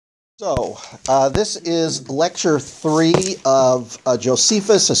This is lecture 3 of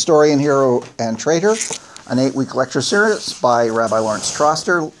Josephus, Historian, Hero, and Traitor, an 8-week lecture series by Rabbi Lawrence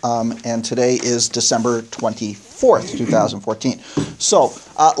Troster, and today is December 24th, 2014. So,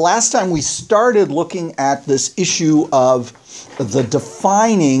 last time we started looking at this issue of the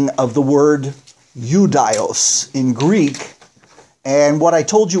defining of the word Judaios in Greek, and what I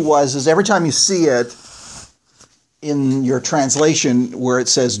told you is every time you see it in your translation where it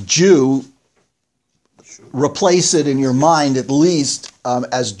says Jew, replace it in your mind at least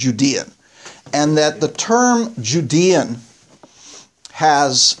as Judean. And that the term Judean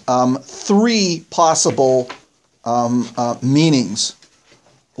has 3 possible meanings.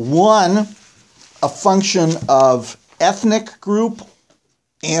 One, a function of ethnic group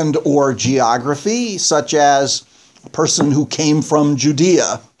and or geography, such as a person who came from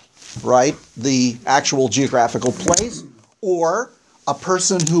Judea, right, the actual geographical place, or a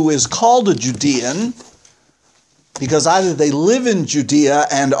person who is called a Judean because either they live in Judea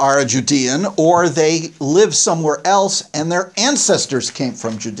and are a Judean, or they live somewhere else and their ancestors came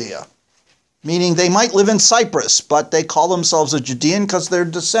from Judea. Meaning they might live in Cyprus, but they call themselves a Judean because they're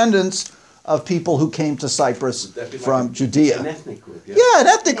descendants of people who came to Cyprus from Judea. An ethnic group, yeah. Yeah, an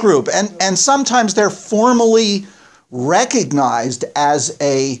ethnic group. And sometimes they're formally recognized as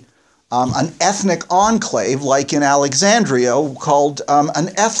an ethnic enclave, like in Alexandria, called an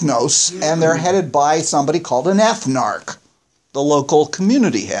ethnos, and they're headed by somebody called an ethnarch, the local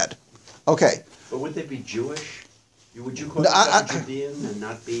community head. Okay. But would they be Jewish? Would you call yourself a Judean and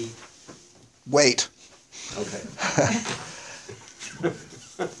not be? Wait. Okay.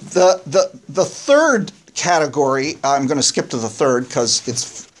 The third category, I'm going to skip to the third because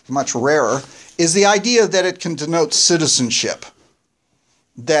it's much rarer, is the idea that it can denote citizenship.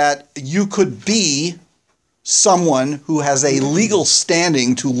 That you could be someone who has a legal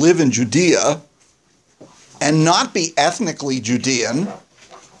standing to live in Judea and not be ethnically Judean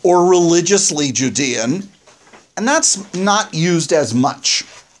or religiously Judean, and that's not used as much.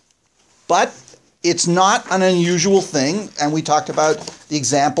 But it's not an unusual thing, and we talked about the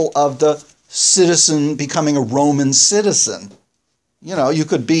example of the citizen becoming a Roman citizen. You know, you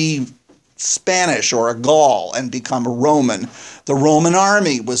could be Spanish or a Gaul and become a Roman. The Roman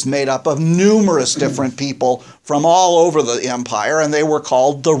army was made up of numerous different people from all over the empire, and they were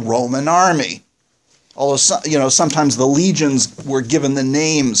called the Roman army. Although, sometimes the legions were given the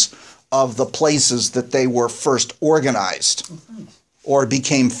names of the places that they were first organized or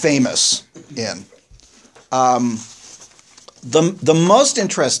became famous in. The most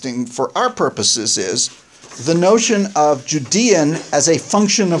interesting for our purposes is the notion of Judean as a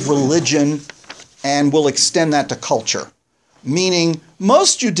function of religion, and we'll extend that to culture. Meaning,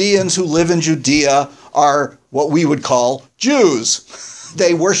 most Judeans who live in Judea are what we would call Jews.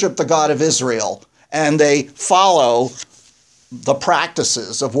 They worship the God of Israel, and they follow the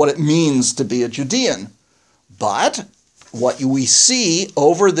practices of what it means to be a Judean. But what we see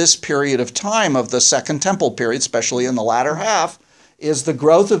over this period of time of the Second Temple period, especially in the latter half, is the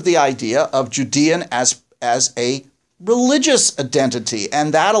growth of the idea of Judean as a religious identity,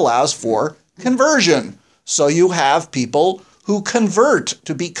 and that allows for conversion. So you have people who convert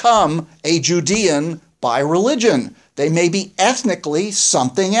to become a Judean by religion. They may be ethnically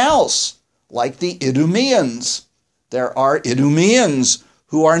something else, like the Idumeans. There are Idumeans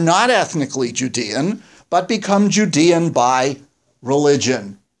who are not ethnically Judean, but become Judean by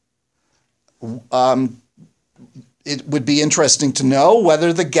religion. It would be interesting to know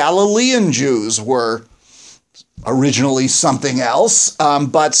whether the Galilean Jews were originally something else,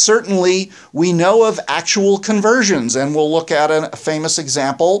 but certainly we know of actual conversions, and we'll look at a famous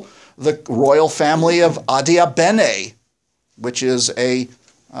example, the royal family of Adia Bene, which is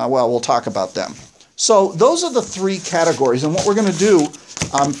we'll talk about them. So those are the 3 categories, and what we're going to do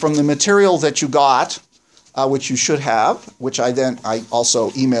from the material that you got, which you should have, which I also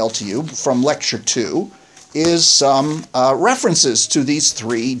emailed to you from Lecture 2, is some references to these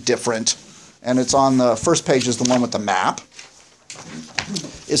 3 different, and it's on the first page is the one with the map,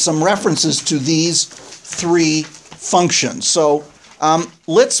 is some references to these 3 functions. So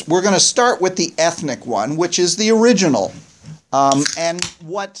we're going to start with the ethnic one, which is the original. And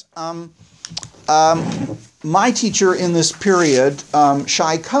what my teacher in this period,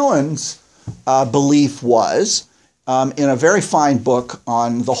 Shai Cohen's belief was, in a very fine book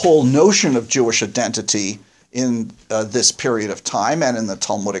on the whole notion of Jewish identity in this period of time and in the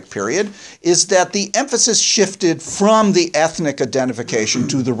Talmudic period is that the emphasis shifted from the ethnic identification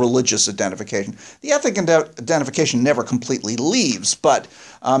to the religious identification. The ethnic identification never completely leaves, but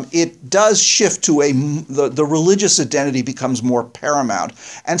it does shift to the religious identity becomes more paramount.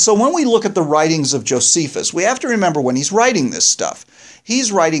 And so when we look at the writings of Josephus, we have to remember when he's writing this stuff,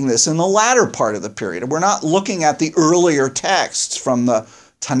 he's writing this in the latter part of the period. We're not looking at the earlier texts from the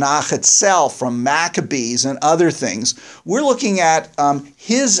Tanakh itself, from Maccabees and other things. We're looking at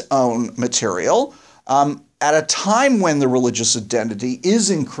his own material at a time when the religious identity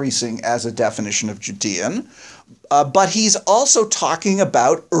is increasing as a definition of Judean, but he's also talking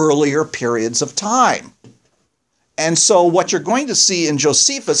about earlier periods of time. And so what you're going to see in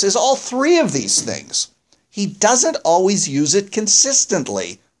Josephus is all three of these things. He doesn't always use it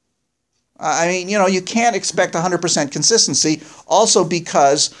consistently. I mean, you can't expect 100% consistency, also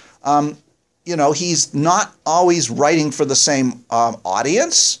because, he's not always writing for the same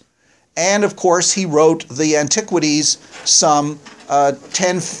audience. And, of course, he wrote the Antiquities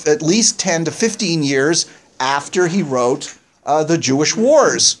at least 10 to 15 years after he wrote the Jewish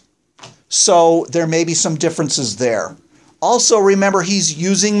Wars. So there may be some differences there. Also, remember, he's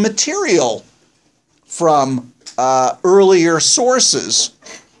using material from earlier sources,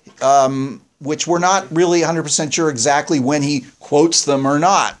 which we're not really 100% sure exactly when he quotes them or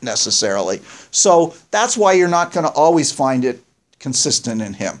not necessarily. So that's why you're not going to always find it consistent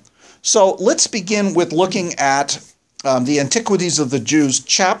in him. So let's begin with looking at the Antiquities of the Jews,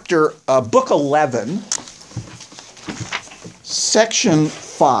 book 11, section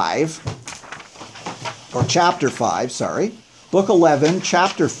 5, or chapter 5, sorry. Book 11,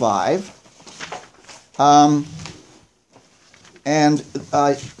 chapter 5. And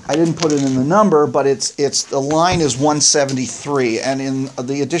I didn't put it in the number, but it's the line is 173, and in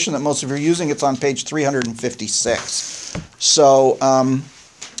the edition that most of you are using, it's on page 356. So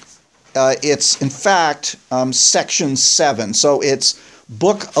it's in fact section 7. So it's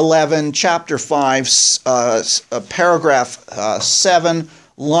book 11, chapter 5, paragraph 7,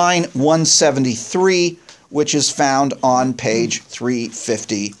 line 173, which is found on page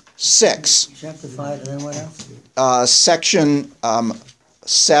 356. Chapter 5, and then what else? Section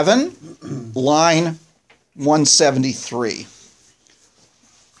 7, line 173.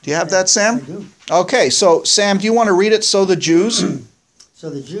 Do you have that, Sam? I do. Okay, so Sam, do you want to read it? So the Jews? So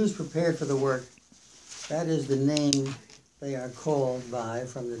the Jews prepared for the work. That is the name they are called by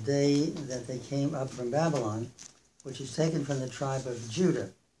from the day that they came up from Babylon, which is taken from the tribe of Judah,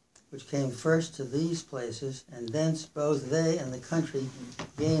 which came first to these places, and thence both they and the country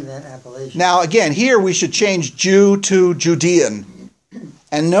gained that appellation. Now, again, here we should change Jew to Judean.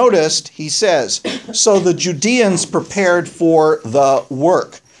 And notice he says, so the Judeans prepared for the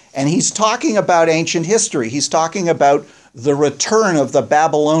work. And he's talking about ancient history. He's talking about the return of the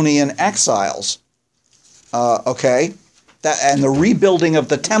Babylonian exiles. And the rebuilding of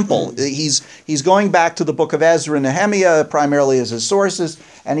the temple. He's going back to the book of Ezra and Nehemiah primarily as his sources,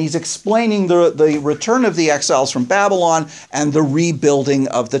 and he's explaining the return of the exiles from Babylon and the rebuilding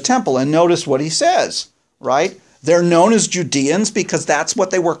of the temple. And notice what he says, right? They're known as Judeans because that's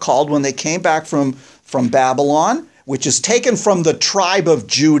what they were called when they came back from Babylon, which is taken from the tribe of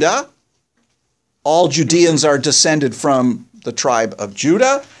Judah. All Judeans are descended from the tribe of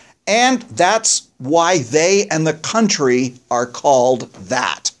Judah, and that's why they and the country are called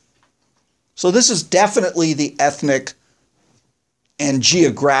that. So this is definitely the ethnic and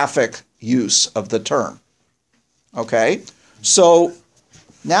geographic use of the term. Okay, so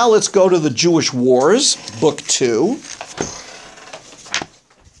now let's go to the Jewish Wars, book 2.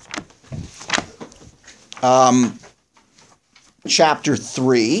 Chapter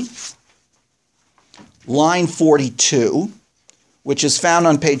 3, line 42. Which is found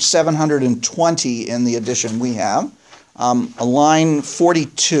on page 720 in the edition we have. Line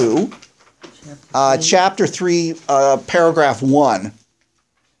 42, chapter 3, paragraph 1.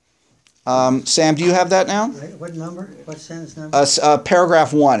 Sam, do you have that now? What number? What sentence number?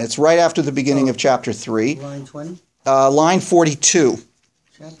 Paragraph 1. It's right after the beginning of chapter 3. Line 20? Line 42.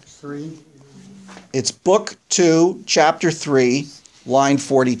 Chapter 3. It's book 2, chapter 3, line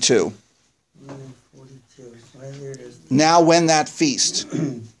 42. Line 42. Right here it is. Now when that feast.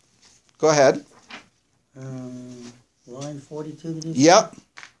 Go ahead. Line 42, did you say? Yep.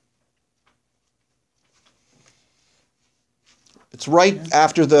 It's right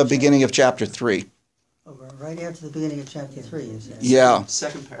after the beginning of chapter 3. Oh, right after the beginning of chapter 3, you said? Yeah.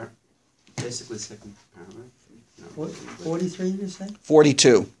 Second paragraph. Basically second paragraph. No. 43, you say?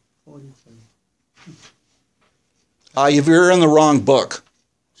 42. 43. You're in the wrong book.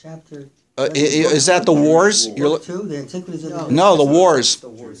 Chapter Is that the wars? Book 2, the Antiquities of the No, the wars. The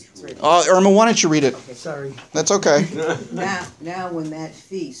wars. It's right. Irma, why don't you read it? Okay. Sorry. That's okay. Now when that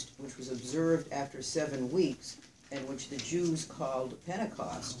feast, which was observed after 7 weeks, and which the Jews called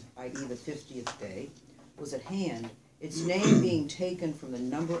Pentecost, i.e. the 50th day, was at hand, its name being taken from the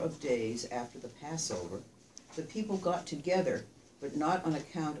number of days after the Passover, the people got together, but not on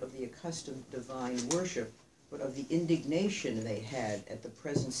account of the accustomed divine worship, but of the indignation they had at the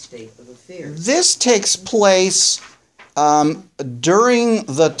present state of affairs. This takes place during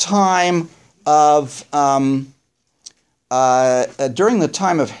the time of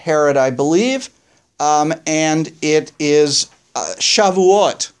Herod, I believe, and it is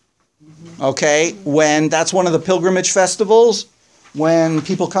Shavuot. Okay, when that's one of the pilgrimage festivals, when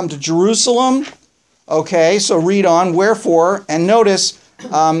people come to Jerusalem. Okay, so read on. Wherefore, and notice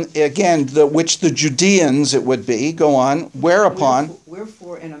again, which the Judeans it would be. Go on. Whereupon.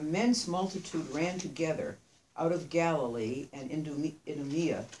 Wherefore an immense multitude ran together out of Galilee and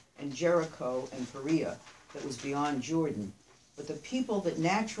Idumea and Jericho and Perea, that was beyond Jordan. But the people that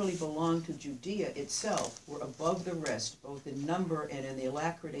naturally belonged to Judea itself were above the rest, both in number and in the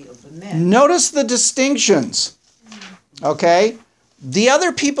alacrity of the men. Notice the distinctions. Okay? The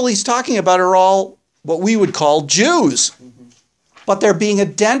other people he's talking about are all what we would call Jews. But they're being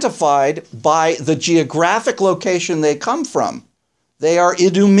identified by the geographic location they come from. They are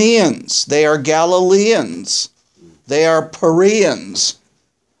Idumeans. They are Galileans. They are Pereans.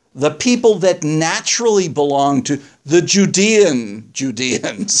 The people that naturally belong to the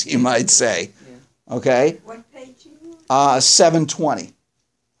Judeans, you might say. Yeah. Okay? What page are you 720.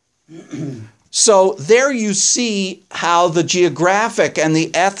 So there you see how the geographic and the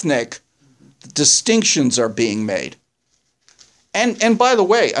ethnic distinctions are being made. And by the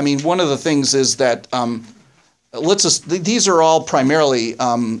way, I mean, one of the things is that these are all primarily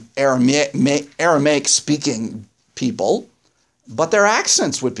Aramaic-speaking people, but their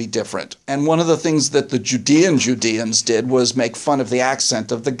accents would be different. And one of the things that the Judeans did was make fun of the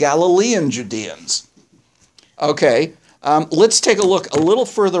accent of the Galilean Judeans. Okay, let's take a look a little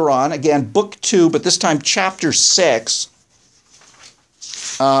further on. Again, book 2, but this time chapter 6.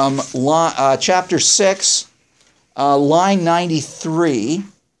 Chapter 6. Line 93,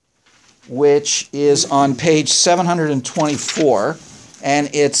 which is on page 724, and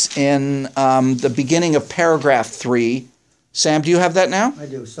it's in the beginning of paragraph 3. Sam, do you have that now? I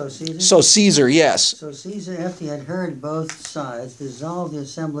do. So Caesar? So Caesar, yes. So Caesar, after he had heard both sides, dissolved the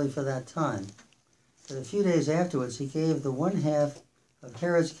assembly for that time. But a few days afterwards, he gave the one half of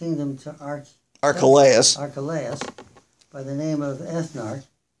Herod's kingdom to Archelaus by the name of Ethnarch,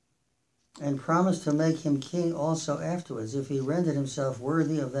 and promised to make him king also afterwards, if he rendered himself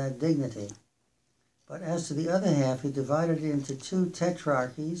worthy of that dignity. But as to the other half, he divided it into 2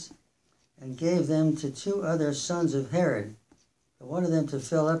 tetrarchies, and gave them to 2 other sons of Herod, the one of them to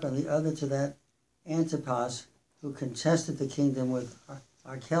Philip, and the other to that Antipas, who contested the kingdom with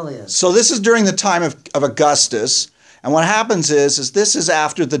Archelaus. So this is during the time of Augustus, and what happens is this is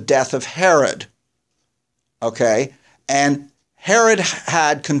after the death of Herod. Okay, and Herod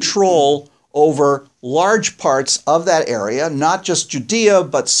had control over large parts of that area, not just Judea,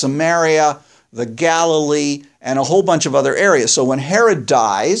 but Samaria, the Galilee, and a whole bunch of other areas. So when Herod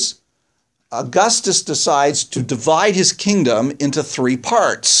dies, Augustus decides to divide his kingdom into 3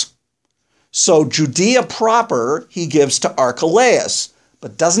 parts. So Judea proper he gives to Archelaus,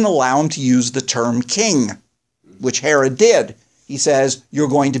 but doesn't allow him to use the term king, which Herod did. He says, you're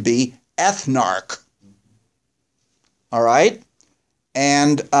going to be ethnarch. All right?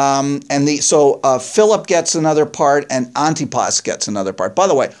 And Philip gets another part, and Antipas gets another part. By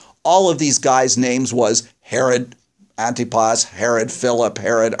the way, all of these guys' names was Herod Antipas, Herod Philip,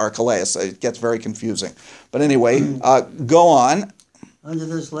 Herod Archelaus. It gets very confusing. But anyway, go on. Under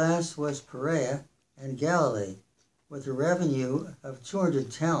this last was Perea and Galilee, with a revenue of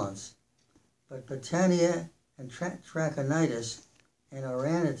 200 talents. But Batanea and Trachonitis and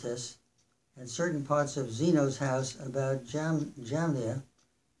Oranitis and certain parts of Zeno's house about Jamnia,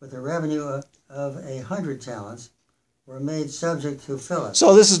 with a revenue of 100 talents, were made subject to Philip.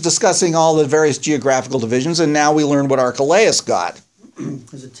 So this is discussing all the various geographical divisions, and now we learn what Archelaus got.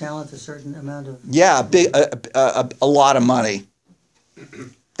 Is a talent a certain amount of... Yeah, a lot of money.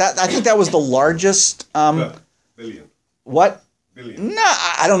 I think that was the largest... billion. What? Billion. No,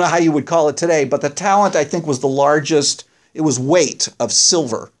 I don't know how you would call it today, but the talent, I think, was the largest. It was weight of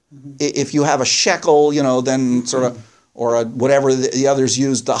silver. Mm-hmm. If you have a shekel, then sort of, or whatever the others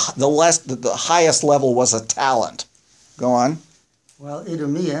used, the highest level was a talent. Go on. While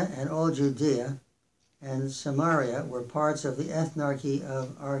Idumea and all Judea and Samaria were parts of the ethnarchy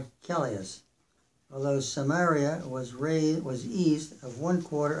of Archelaus, although Samaria was east of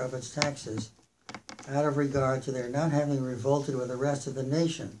 1/4 of its taxes, out of regard to their not having revolted with the rest of the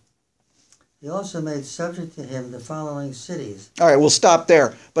nation. He also made subject to him the following cities. All right, we'll stop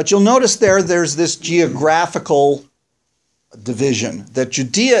there. But you'll notice there's this geographical division, that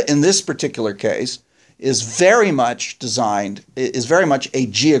Judea in this particular case is very much a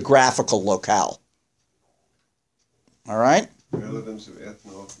geographical locale. All right? Relevance of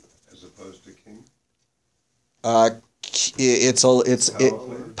ethno as opposed to king?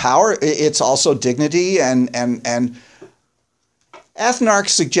 Power. It's also dignity, and ethnarch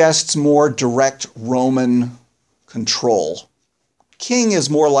suggests more direct Roman control. King is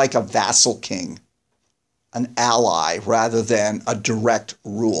more like a vassal king, an ally rather than a direct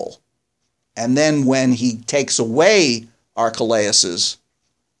rule. And then when he takes away Archelaus's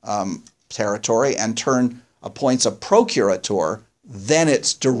territory and appoints a procurator, then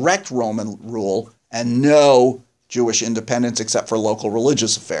it's direct Roman rule and no Jewish independence except for local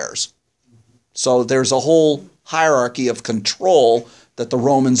religious affairs. So there's a whole hierarchy of control that the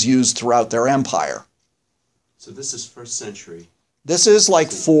Romans used throughout their empire. So this is 1st century. This is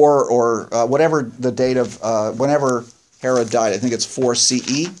like 4 or whatever the date of, whenever Herod died. I think it's 4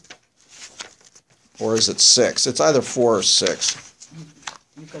 CE. Or is it 6? It's either 4 or 6.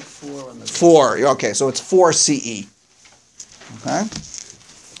 You've got 4 on the... 4. Okay, so it's 4 CE. Okay.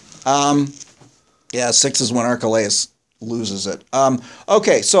 Yeah, 6 is when Archelaus loses it.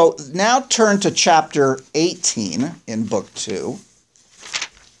 Okay, so now turn to chapter 18 in book 2.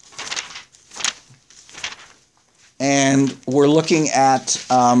 And we're looking at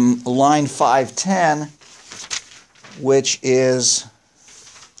line 510, which is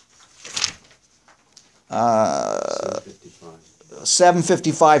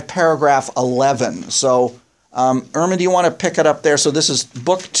 755, paragraph 11. So, Irma, do you want to pick it up there? So this is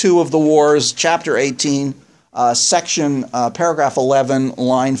book 2 of the Wars, chapter 18, section, paragraph 11,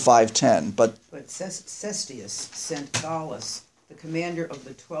 line 510. But Cestius sent Gallus, the commander of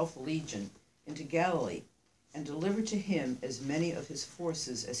the 12th legion, into Galilee, and delivered to him as many of his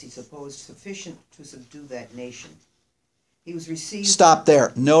forces as he supposed sufficient to subdue that nation. He was received... Stop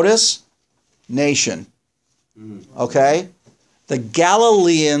there. Notice, nation. Okay? The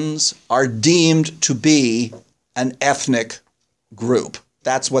Galileans are deemed to be an ethnic group.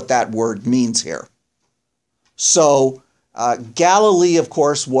 That's what that word means here. So, Galilee, of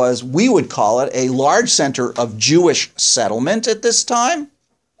course, was, we would call it, a large center of Jewish settlement at this time.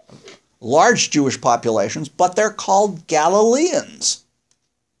 Large Jewish populations, but they're called Galileans.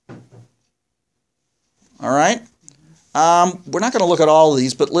 All right? We're not going to look at all of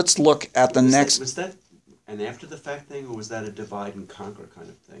these, but let's look at the next... Was that an after-the-fact thing, or was that a divide-and-conquer kind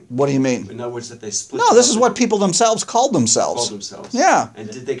of thing? What do you mean? In other words, that they split... No, this is what people themselves called themselves. Called themselves. Yeah. And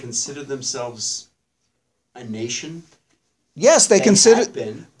did they consider themselves a nation? Yes, they considered...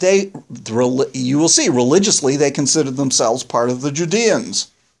 Been. You will see, religiously, they considered themselves part of the Judeans.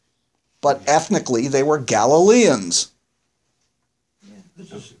 But ethnically, they were Galileans.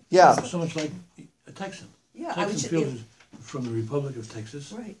 This is Yeah. so much like a Texan. Yeah, Texan feels from the Republic of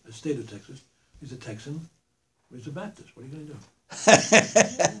Texas, Right. the state of Texas. He's a Texan. He's a Baptist. What are you going to do?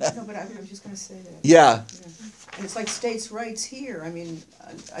 No, but I was just going to say that. Yeah. And it's like states' rights here. I mean,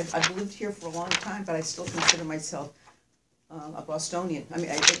 I've lived here for a long time, but I still consider myself a Bostonian. I mean,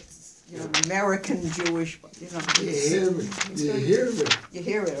 it's, American Jewish. You hear it. You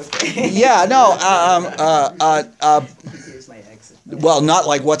hear it, okay? Yeah, no. Here's my exit. Well, not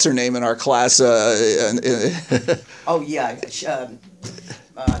like what's her name in our class. Oh yeah,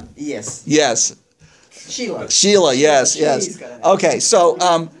 yes. Yes. Sheila, yes, She's yes. got an Okay, so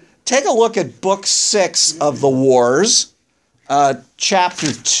take a look at book 6 of the Wars,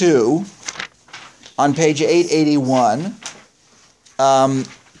 chapter 2, on page 881,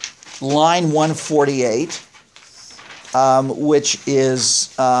 line 148, which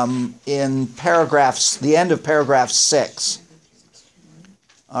is in paragraphs, the end of paragraph 6.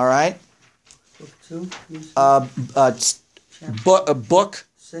 All right? Book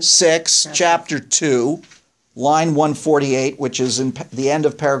 6, chapter 2, line 148, which is in the end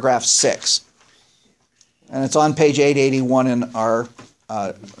of paragraph 6. And it's on page 881 in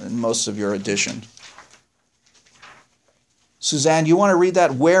most of your edition. Suzanne, you want to read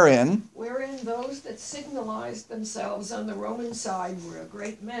that? Wherein those that signalized themselves on the Roman side were a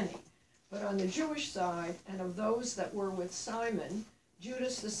great many, but on the Jewish side, and of those that were with Simon,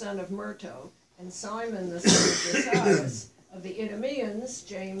 Judas the son of Murto, and Simon the son of Josias, of the Idumeans,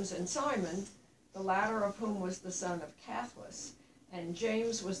 James and Simon, the latter of whom was the son of Cathlas, and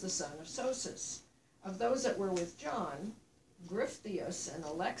James was the son of Sosus. Of those that were with John, Griphius and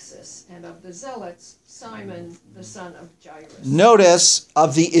Alexis, and of the Zealots, Simon, the son of Jairus. Notice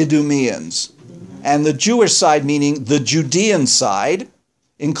of the Idumeans. And the Jewish side, meaning the Judean side,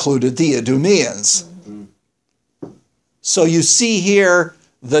 included the Idumeans. So you see here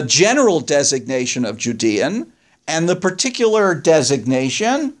the general designation of Judean and the particular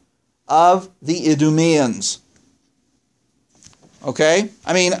designation of the Idumeans. Okay?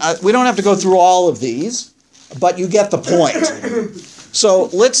 I mean, we don't have to go through all of these, but you get the point. So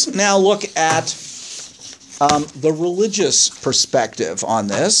let's now look at the religious perspective on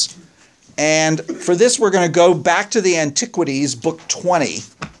this. And for this, we're going to go back to the Antiquities, book 20,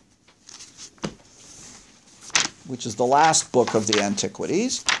 which is the last book of the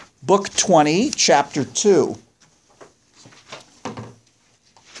Antiquities. Book 20, chapter 2,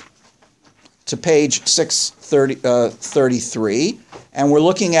 to page 633. And we're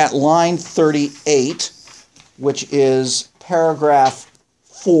looking at line 38, which is paragraph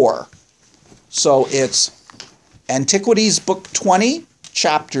 4. So it's Antiquities, book 20,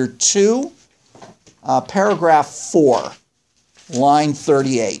 chapter 2, paragraph 4, line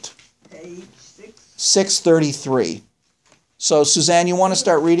 38. Page 633. So, Suzanne, you want to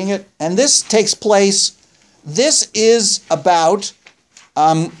start reading it? And this takes place, this is about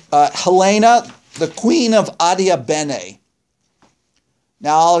Helena, the queen of Adia Bene.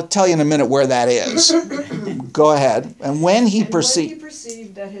 Now, I'll tell you in a minute where that is. Go ahead. And when he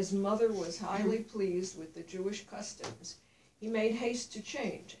perceived that his mother was highly pleased with the Jewish customs, he made haste to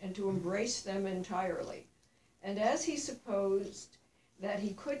change and to embrace them entirely. And as he supposed that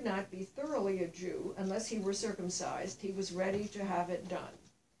he could not be thoroughly a Jew unless he were circumcised, he was ready to have it done.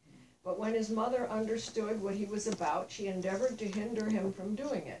 But when his mother understood what he was about, she endeavored to hinder him from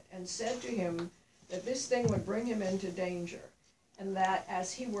doing it, and said to him that this thing would bring him into danger, and that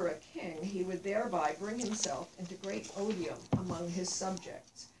as he were a king, he would thereby bring himself into great odium among his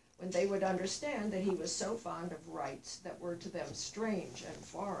subjects, when they would understand that he was so fond of rites that were to them strange and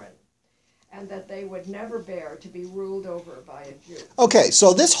foreign, and that they would never bear to be ruled over by a Jew. Okay,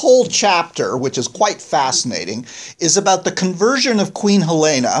 so this whole chapter, which is quite fascinating, is about the conversion of Queen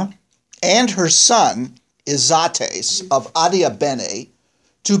Helena and her son, Izates, of Adia Bene,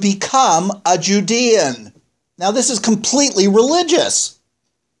 to become a Judean. Now, this is completely religious,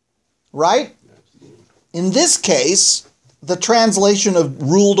 right? In this case, the translation of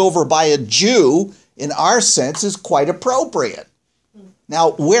ruled over by a Jew, in our sense, is quite appropriate.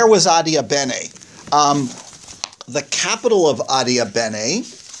 Now, where was Adia Bene? The capital of Adia Bene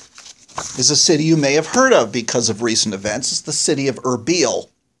is a city you may have heard of because of recent events. It's the city of Erbil.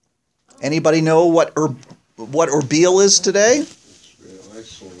 Anybody know what Erbil is today? It's where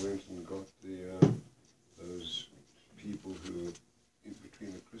ISIL went and got those people who were in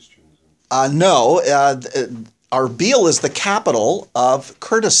between the Christians. No, Erbil is the capital of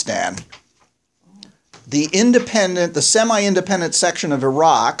Kurdistan. The semi-independent section of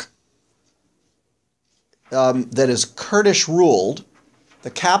Iraq that is Kurdish ruled, the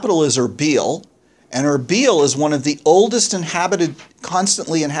capital is Erbil, and Erbil is one of the oldest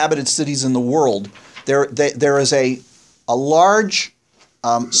constantly inhabited cities in the world. There is a large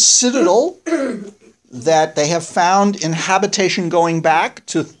citadel that they have found in habitation going back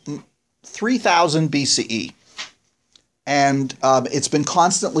to 3000 BCE. And it's been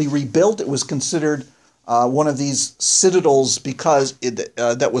constantly rebuilt. It was considered one of these citadels because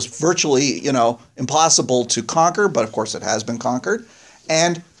that was virtually, impossible to conquer, but of course it has been conquered.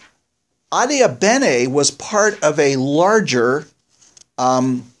 And Adia Bene was part of a larger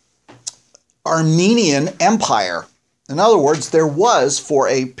Armenian empire. In other words, there was, for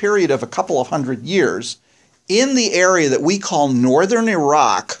a period of a couple of hundred years, in the area that we call northern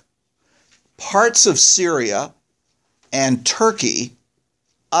Iraq, parts of Syria and Turkey,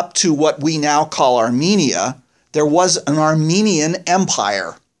 up to what we now call Armenia, there was an Armenian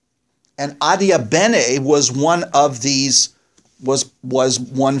empire. And Adia Bene was one of these, was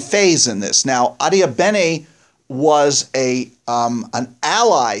one phase in this. Now, Adia Bene was an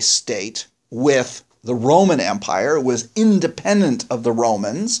ally state with the Roman Empire. It was independent of the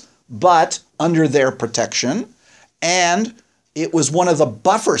Romans, but under their protection. And it was one of the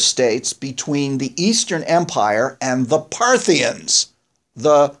buffer states between the Eastern Empire and the Parthians,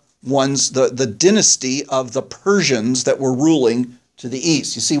 the dynasty of the Persians that were ruling to the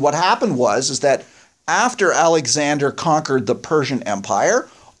east. You see, what happened is that after Alexander conquered the Persian Empire,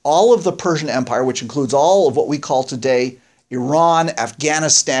 all of the Persian Empire, which includes all of what we call today Iran,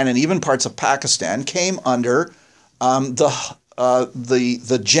 Afghanistan, and even parts of Pakistan, came under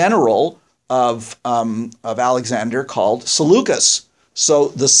the general of Alexander called Seleucus. So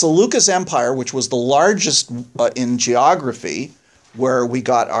the Seleucus Empire, which was the largest in geography, where we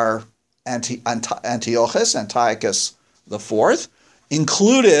got our Antiochus IV,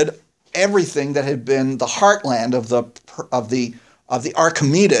 included everything that had been the heartland of the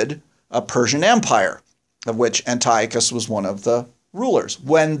Achaemenid Persian Empire, of which Antiochus was one of the rulers.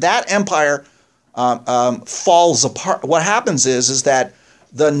 When that empire falls apart, what happens is that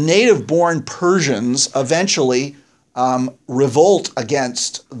the native-born Persians eventually revolt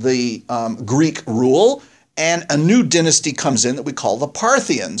against the Greek rule, and a new dynasty comes in that we call the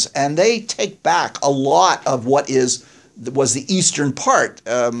Parthians, and they take back a lot of what was the eastern part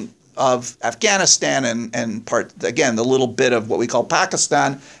of Afghanistan and part, again, the little bit of what we call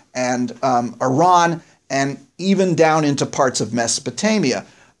Pakistan and Iran, and even down into parts of Mesopotamia.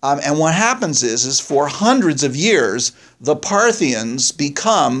 And what happens is for hundreds of years, the Parthians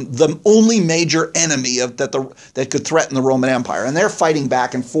become the only major enemy that could threaten the Roman Empire, and they're fighting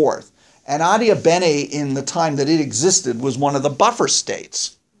back and forth. And Adia Bene, in the time that it existed, was one of the buffer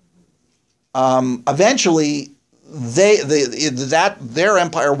states. Eventually, their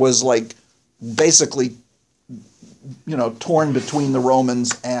empire was like basically, torn between the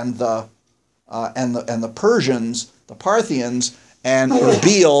Romans and the Persians, the Parthians. And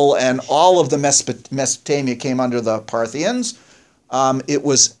Erbil and all of the Mesopotamia came under the Parthians. It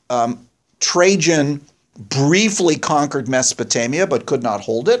was Trajan briefly conquered Mesopotamia but could not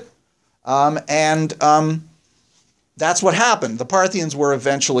hold it. That's what happened. The Parthians were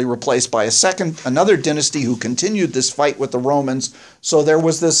eventually replaced by another dynasty who continued this fight with the Romans. So there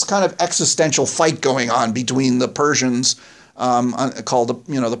was this kind of existential fight going on between the Persians, called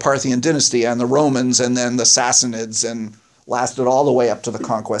the Parthian dynasty, and the Romans, and then the Sassanids, and lasted all the way up to the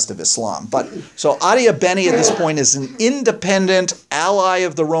conquest of Islam. So Adia Bene at this point is an independent ally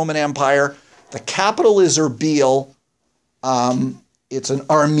of the Roman Empire. The capital is Erbil. It's an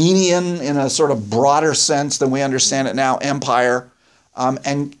Armenian, in a sort of broader sense than we understand it now, empire.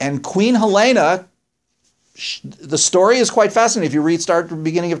 And Queen Helena, the story is quite fascinating. If you start at the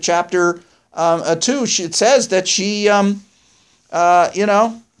beginning of chapter 2, it says that she,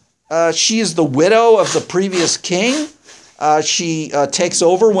 she is the widow of the previous king. She takes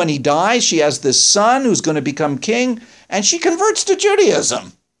over when he dies. She has this son who's going to become king, and she converts to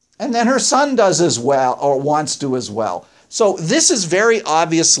Judaism. And then her son does as well, or wants to as well. So this is very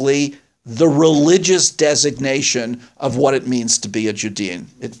obviously the religious designation of what it means to be a Judean.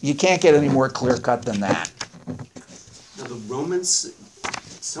 You can't get any more clear-cut than that. Now the Romans,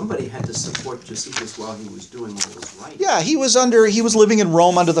 somebody had to support Josephus while he was doing what was right. Yeah, he was living in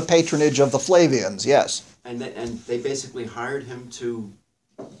Rome under the patronage of the Flavians, yes. And they basically hired him to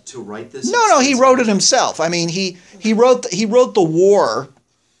write this? No, he wrote it himself. I mean, he wrote the war.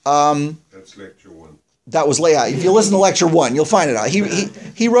 That's lecture 1. That was layout. If you listen to lecture 1, you'll find it out.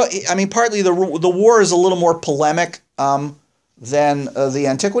 He wrote. I mean, partly the war is a little more polemic than the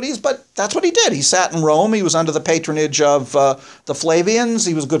Antiquities, but that's what he did. He sat in Rome. He was under the patronage of the Flavians.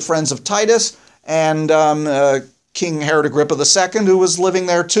 He was good friends of Titus and King Herod Agrippa II, who was living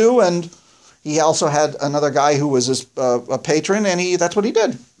there too. And he also had another guy who was his a patron, and that's what he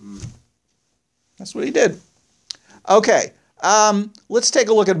did. That's what he did. Okay. Let's take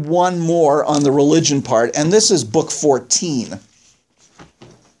a look at one more on the religion part, and this is book 14.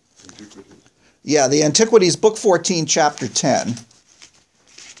 Antiquities. Yeah, the Antiquities, book 14, chapter 10.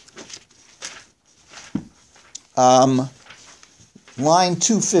 Line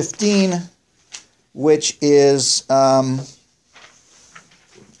 215, which is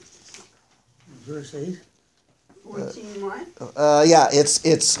verse 8. 14 what? yeah,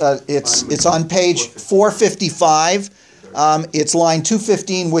 it's on page 455. It's line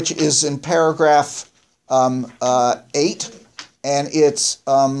 215, which is in paragraph 8, and it's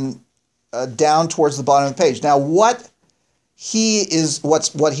down towards the bottom of the page. Now, what he's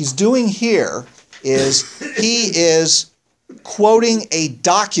doing here is he is quoting a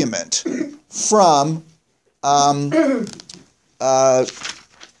document from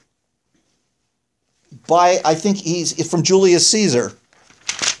I think he's from Julius Caesar.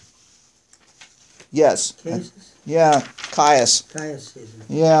 Yes. Cases? Yeah, Caius. Caius Caesar.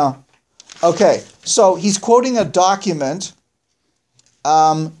 Yeah. Okay, so he's quoting a document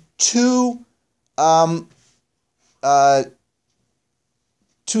to the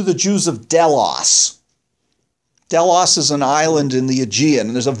Jews of Delos. Delos is an island in the Aegean,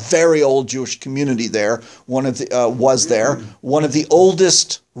 and there's a very old Jewish community there. One of the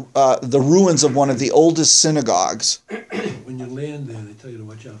oldest, the ruins of one of the oldest synagogues. When you land there, they tell you to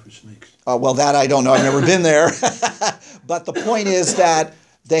watch out for snakes. Well, that I don't know. I've never been there. But the point is that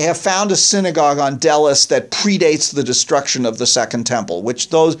they have found a synagogue on Delos that predates the destruction of the Second Temple, which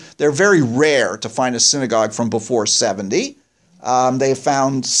they're very rare to find a synagogue from before 70. They have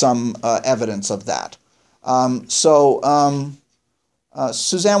found some evidence of that.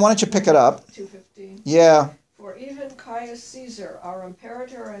 Suzanne, why don't you pick it up? 215. Yeah. For even Caius Caesar, our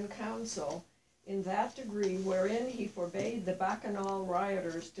imperator and consul, in that degree wherein he forbade the Bacchanal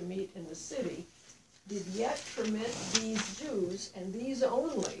rioters to meet in the city, did yet permit these Jews, and these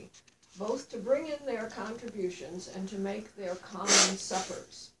only, both to bring in their contributions and to make their common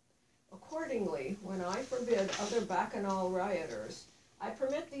suppers. Accordingly, when I forbid other Bacchanal rioters, I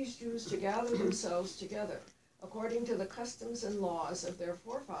permit these Jews to gather themselves together, according to the customs and laws of their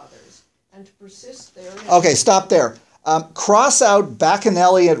forefathers, and to persist therein. Okay, stop there. Cross out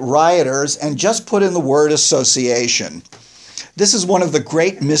Bacchanalian rioters and just put in the word association. This is one of the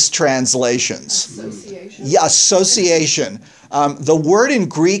great mistranslations. Association? Yeah, association. The word in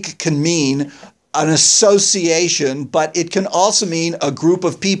Greek can mean an association, but it can also mean a group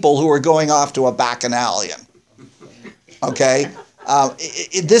of people who are going off to a bacchanalian. Okay?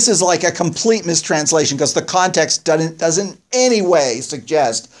 This is like a complete mistranslation because the context doesn't in any way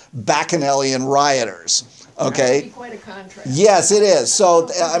suggest bacchanalian rioters. Okay? That would be quite a contrast. Yes, it is. So,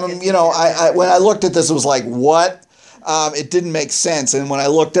 when I looked at this, it was like, what? It didn't make sense. And when I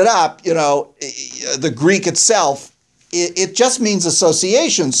looked it up, the Greek itself, it just means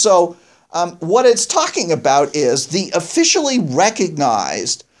association. So what it's talking about is the officially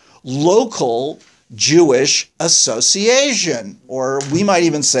recognized local Jewish association, or we might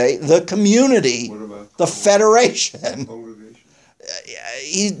even say the community, the federation.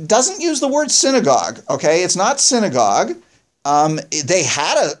 He doesn't use the word synagogue, okay? It's not synagogue. They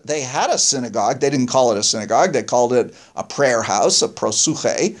had a synagogue. They didn't call it a synagogue. They called it a prayer house, a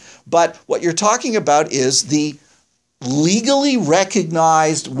prosuche. But what you're talking about is the legally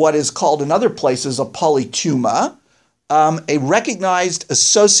recognized, what is called in other places a polytuma, a recognized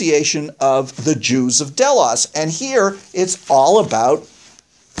association of the Jews of Delos. And here it's all about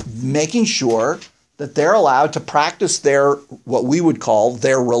making sure that they're allowed to practice their, what we would call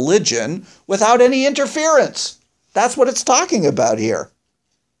their religion without any interference. That's what it's talking about here.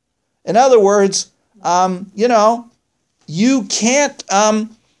 In other words, you can't,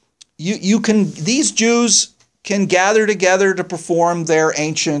 these Jews can gather together to perform their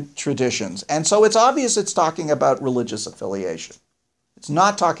ancient traditions. And so it's obvious it's talking about religious affiliation. It's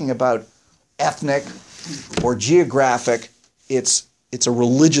not talking about ethnic or geographic. It's a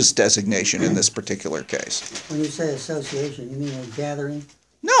religious designation in this particular case. When you say association, you mean a gathering?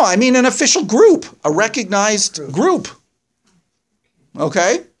 No, I mean an official group, a recognized group.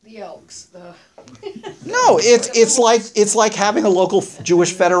 Okay? The Elks, No, it's like having a local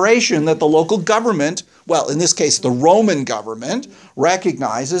Jewish federation that the local government, well, in this case, the Roman government,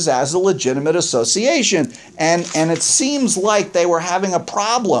 recognizes as a legitimate association. And it seems like they were having a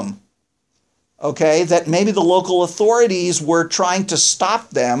problem, okay, that maybe the local authorities were trying to stop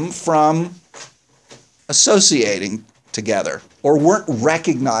them from associating together or weren't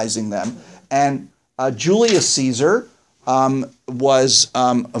recognizing them. And Julius Caesar was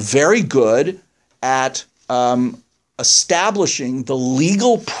very good at establishing the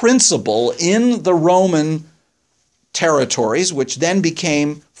legal principle in the Roman territories, which then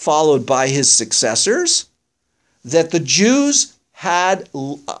became followed by his successors, that the Jews had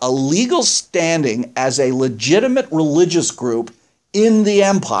a legal standing as a legitimate religious group in the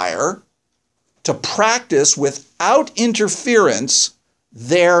empire to practice without interference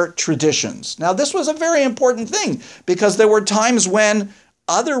their traditions. Now, this was a very important thing because there were times when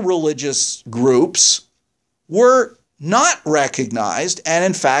other religious groups were not recognized and,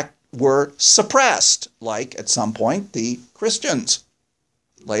 in fact, were suppressed, like at some point the Christians.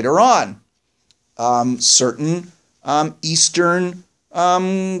 Later on, certain Eastern,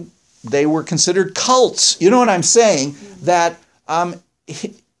 they were considered cults. You know what I'm saying? That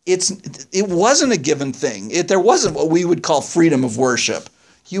it wasn't a given thing. There wasn't what we would call freedom of worship.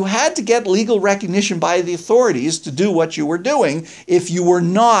 You had to get legal recognition by the authorities to do what you were doing if you were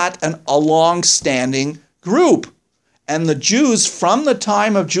not a long-standing group. And the Jews from the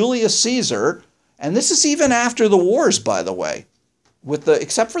time of Julius Caesar, and this is even after the wars, by the way,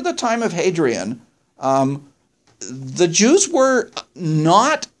 except for the time of Hadrian, the Jews were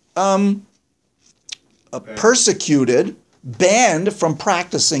not persecuted, banned from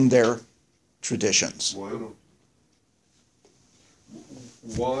practicing their traditions.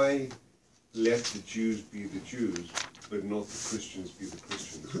 Why let the Jews be the Jews, but not the Christians be the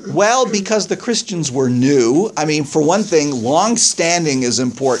Christians? Well, because the Christians were new. I mean, for one thing, long standing is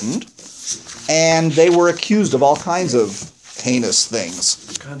important, and they were accused of all kinds of heinous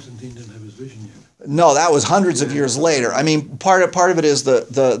things. Constantine didn't have his vision yet. No, that was hundreds of years later. I mean, part of it is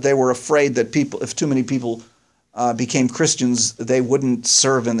they were afraid that people, if too many people became Christians, they wouldn't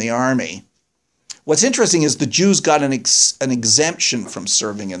serve in the army. What's interesting is the Jews got an exemption from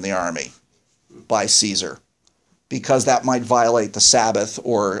serving in the army by Caesar, because that might violate the Sabbath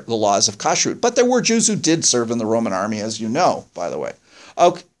or the laws of kashrut. But there were Jews who did serve in the Roman army, as you know, by the way.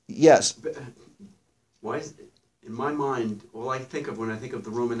 Okay, yes? Why is, in my mind, all I think of when I think of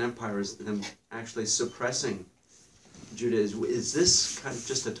the Roman Empire is them actually suppressing Judaism. Is this kind of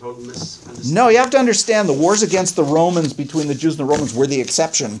just a total misunderstanding? No, you have to understand the wars against the Romans, between the Jews and the Romans, were the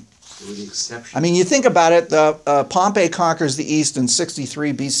exception. They were the exception. I mean, you think about it, Pompey conquers the East in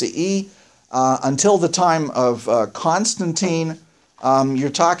 63 BCE. Until the time of Constantine, you're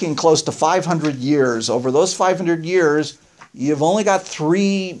talking close to 500 years. Over those 500 years, you've only got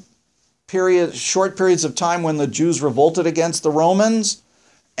short periods of time when the Jews revolted against the Romans.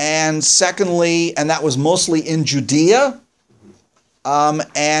 And secondly, and that was mostly in Judea.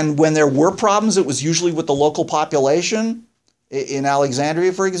 And when there were problems, it was usually with the local population. In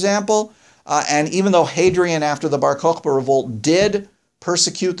Alexandria, for example. And even though Hadrian, after the Bar Kokhba revolt, did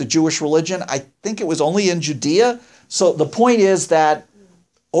persecute the Jewish religion, I think it was only in Judea. So the point is that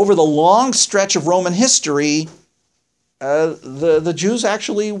over the long stretch of Roman history, the Jews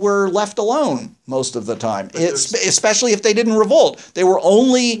actually were left alone most of the time, especially if they didn't revolt. There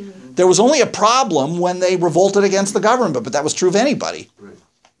was only a problem when they revolted against the government, but that was true of anybody. Right.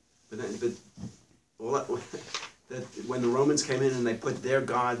 That when the Romans came in and they put their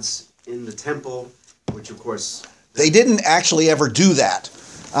gods in the temple, which of course... They didn't actually ever do that.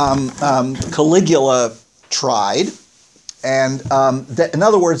 Caligula tried, and in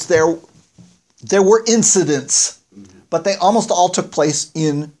other words, there were incidents, but they almost all took place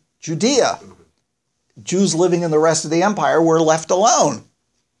in Judea. Jews living in the rest of the empire were left alone.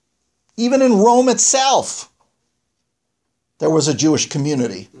 Even in Rome itself, there was a Jewish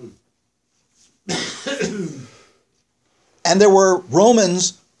community. And there were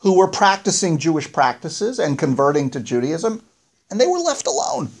Romans who were practicing Jewish practices and converting to Judaism, and they were left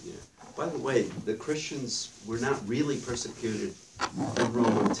alone. Yeah. By the way, the Christians were not really persecuted in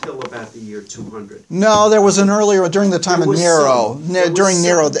Rome until about the year 200. No, there was an earlier, during the time of Nero, during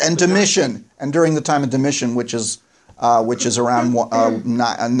Nero, and Domitian, and during the time of Domitian, which is around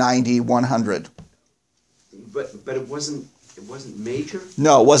 90, 100. But it wasn't major?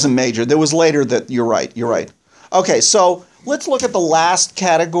 No, it wasn't major. There was later that, you're right. Okay, so let's look at the last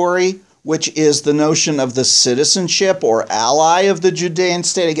category, which is the notion of the citizenship or ally of the Judean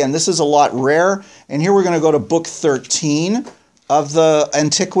state. Again, this is a lot rare. And here we're going to go to Book 13 of the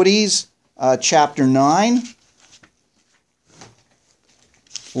Antiquities, Chapter 9,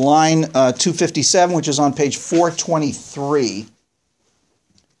 line 257, which is on page 423.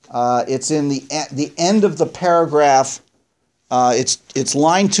 It's in the end of the paragraph. It's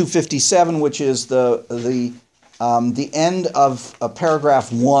line 257, which is the end of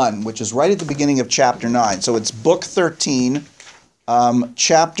paragraph 1, which is right at the beginning of chapter 9. So it's book 13,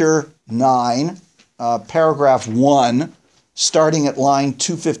 chapter 9, paragraph 1, starting at line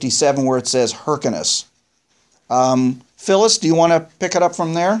 257, where it says Hyrcanus. Phyllis, do you want to pick it up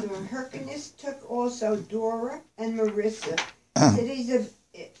from there? Hyrcanus took also Dora and Marissa, cities of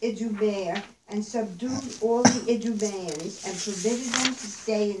Idumea, and subdued all the Idumeans, and permitted them to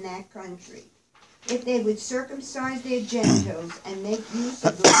stay in that country, if they would circumcise their genitals and make use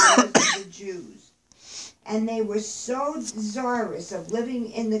of the laws of the Jews. And they were so desirous of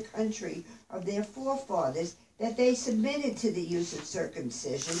living in the country of their forefathers that they submitted to the use of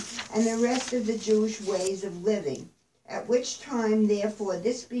circumcision and the rest of the Jewish ways of living, at which time, therefore,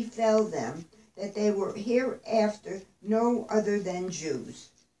 this befell them, that they were hereafter no other than Jews.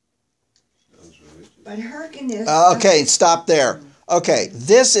 But Hyrcanus... Okay, stop there. Okay,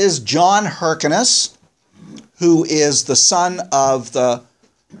 this is John Hyrcanus, who is the son of the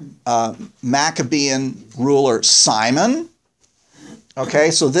Maccabean ruler Simon. Okay,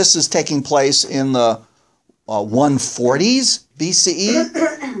 so this is taking place in the 140s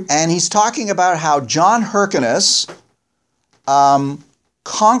BCE, and he's talking about how John Hyrcanus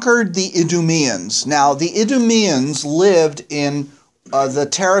conquered the Idumeans. Now, the Idumeans lived in the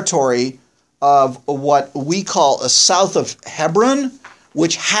territory of what we call south of Hebron,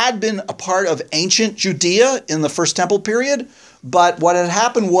 which had been a part of ancient Judea in the First Temple period. But what had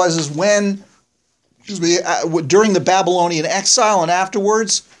happened was when, during the Babylonian exile and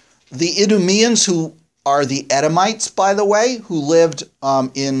afterwards, the Idumeans, who are the Edomites, by the way, who lived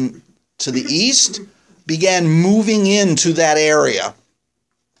to the east, began moving into that area.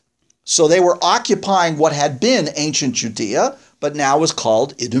 So they were occupying what had been ancient Judea, but now was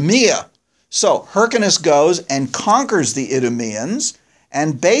called Idumea. So Hyrcanus goes and conquers the Idumeans,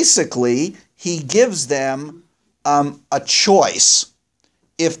 and basically he gives them a choice.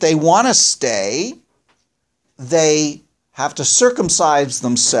 If they want to stay, they have to circumcise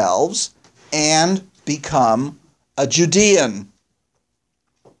themselves and become a Judean.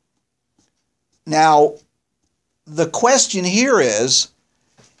 Now, the question here is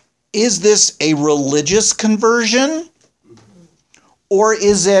this a religious conversion or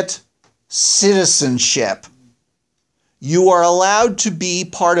is it citizenship? You are allowed to be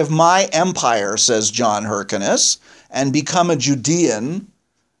part of my empire, says John Hyrcanus, and become a Judean,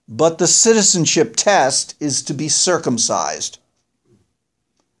 but the citizenship test is to be circumcised.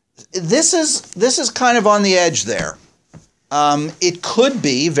 This is kind of on the edge there. It could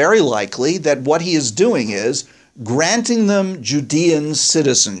be, very likely, that what he is doing is granting them Judean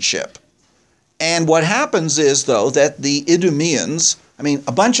citizenship. And what happens is, though, that the Idumeans, I mean,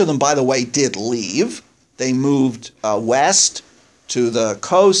 a bunch of them, by the way, did leave. They moved west to the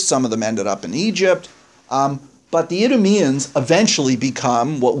coast. Some of them ended up in Egypt. But the Idumeans eventually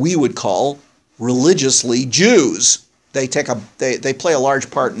become what we would call religiously Jews. They play a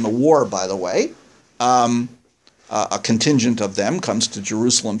large part in the war, by the way. A contingent of them comes to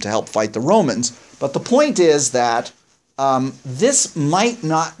Jerusalem to help fight the Romans. But the point is that this might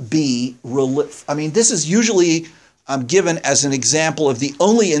not be, this is usually given as an example of the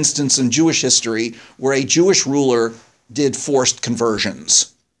only instance in Jewish history where a Jewish ruler did forced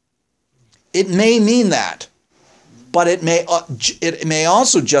conversions. It may mean that, but it may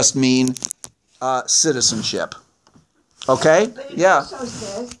also just mean citizenship. Okay? But it Yeah. also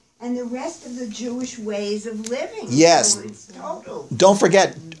says, and the rest of the Jewish ways of living. Yes. So it's total. Don't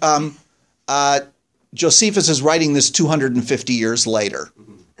forget, Josephus is writing this 250 years later.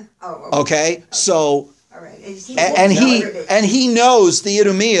 Oh, Okay? So, all right. and he knows the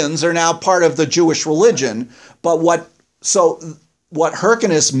Idumeans are now part of the Jewish religion, but what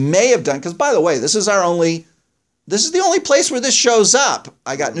Hyrcanus may have done, because by the way, this is the only place where this shows up.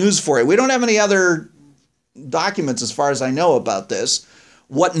 I got news for you. We don't have any other documents as far as I know about this.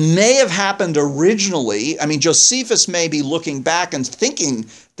 What may have happened originally, I mean, Josephus may be looking back and thinking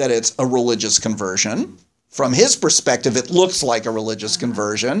that it's a religious conversion. From his perspective, it looks like a religious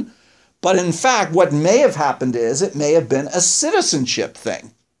conversion. But in fact, what may have happened is it may have been a citizenship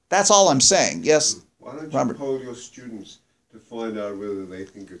thing. That's all I'm saying. Yes, Why don't you Robert? poll your students to find out whether they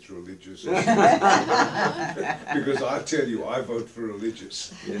think it's religious or because I tell you, I vote for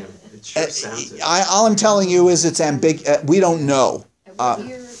religious. Yeah, it sure sounds it. All I'm telling you is it's ambiguous. We don't know. And what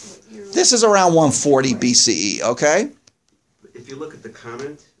year This is around 140 BCE, okay? If you look at the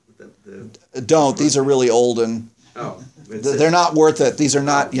comment, Don't. These are really old and they're not worth it. These are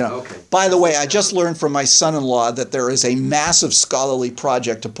not, Okay. By the way, I just learned from my son-in-law that there is a massive scholarly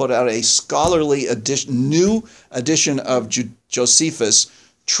project to put out a scholarly new edition of Josephus,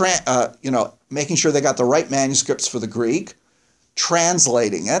 making sure they got the right manuscripts for the Greek,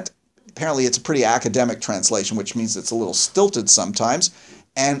 translating it. Apparently it's a pretty academic translation, which means it's a little stilted sometimes,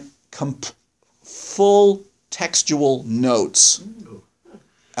 and full textual notes.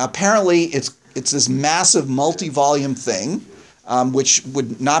 Apparently it's this massive multi-volume thing, which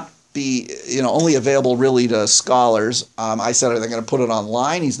would not be only available really to scholars. I said, are they going to put it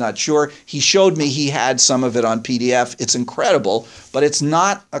online? He's not sure. He showed me he had some of it on PDF. It's incredible, but it's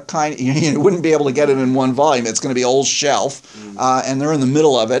not a kind, you wouldn't be able to get it in one volume. It's going to be old shelf, and they're in the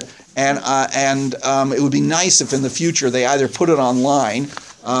middle of it. And it would be nice if in the future they either put it online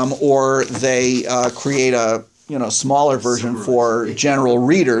or they create a smaller version for general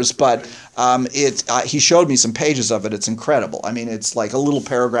readers. But he showed me some pages of it. It's incredible. I mean, it's like a little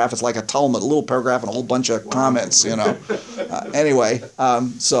paragraph. It's like a Talmud, a little paragraph and a whole bunch of comments. Anyway,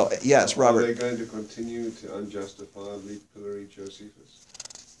 so yes, Robert. Are they going to continue to unjustifiably pillory Josephus?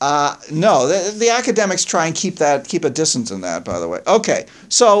 No, the academics try and keep a distance in that, by the way. Okay,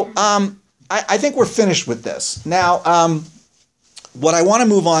 so I think we're finished with this. Now, what I want to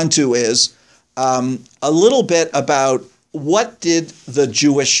move on to is a little bit about what did the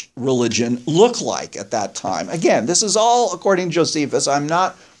Jewish religion look like at that time. Again, this is all according to Josephus. We're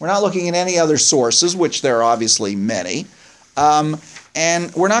not looking at any other sources, which there are obviously many.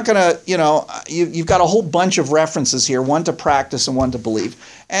 And we're not going to, you've got a whole bunch of references here, one to practice and one to believe.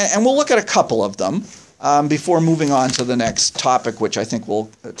 And we'll look at a couple of them before moving on to the next topic, which I think will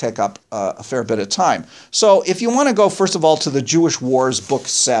take up a fair bit of time. So if you want to go, first of all, to the Jewish Wars, Book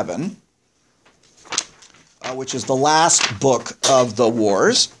 7, which is the last book of the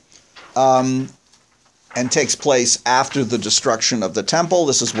wars, and takes place after the destruction of the temple.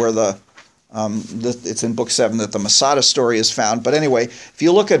 This is where it's in Book 7 that the Masada story is found. But anyway, if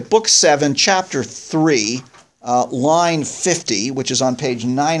you look at Book 7, Chapter 3, line 50, which is on page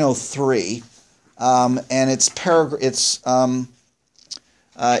 903, and it's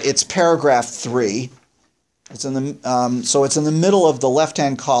paragraph 3. It's in the so it's in the middle of the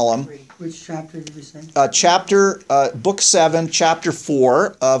left-hand column. Which chapter did you say? Book 7, Chapter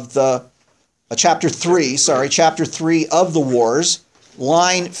 4 of the Chapter 3. Sorry, Chapter 3 of the Wars,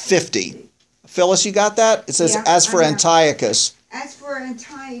 line 50. Phyllis, you got that? It says, Yeah, as for Antiochus. As for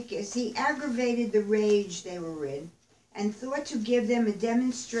Antiochus, he aggravated the rage they were in, and thought to give them a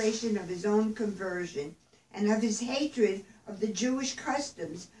demonstration of his own conversion and of his hatred of the Jewish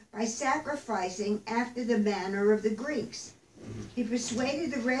customs by sacrificing after the manner of the Greeks. He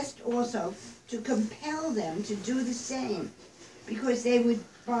persuaded the rest also to compel them to do the same, because they would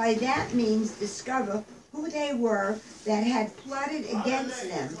by that means discover who they were that had plotted against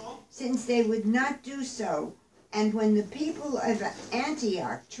them, since they would not do so. And when the people of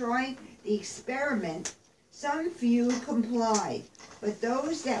Antioch tried the experiment, some few complied, but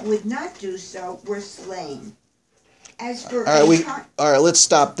those that would not do so were slain. As for all right, let's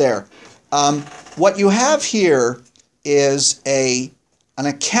stop there. What you have here is an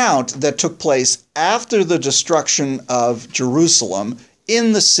account that took place after the destruction of Jerusalem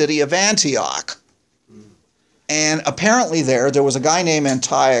in the city of Antioch. And apparently there was a guy named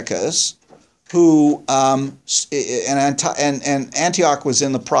Antiochus who, and Antioch was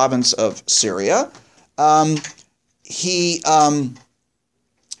in the province of Syria. He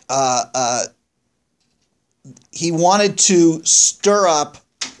wanted to stir up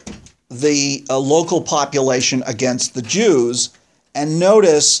the local population against the Jews, and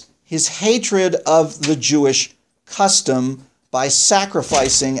notice his hatred of the Jewish custom by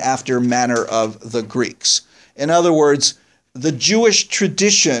sacrificing after manner of the Greeks. In other words, the Jewish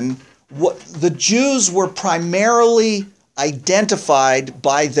tradition, the Jews were primarily identified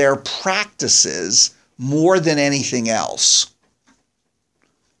by their practices more than anything else,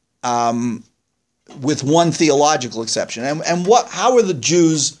 with one theological exception. And how are the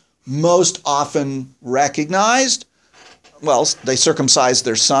Jews most often recognized? Well, they circumcised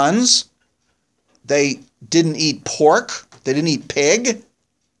their sons. They didn't eat pork. They didn't eat pig.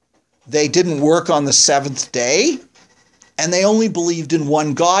 They didn't work on the seventh day. And they only believed in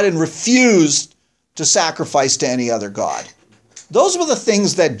one God and refused to sacrifice to any other god. Those were the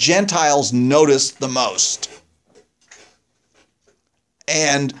things that Gentiles noticed the most.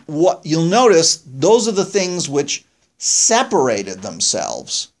 And what you'll notice, those are the things which separated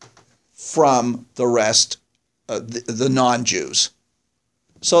themselves from the rest, the non-Jews.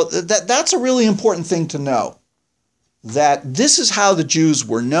 So that's a really important thing to know, that this is how the Jews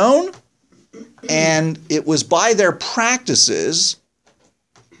were known, and it was by their practices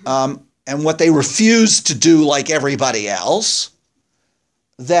and what they refused to do like everybody else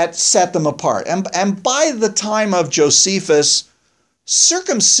that set them apart. And by the time of Josephus,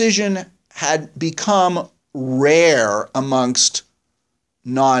 circumcision had become rare amongst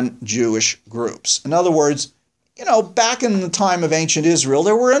non-Jewish groups. In other words, back in the time of ancient Israel,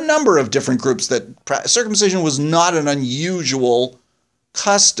 there were a number of different groups that circumcision was not an unusual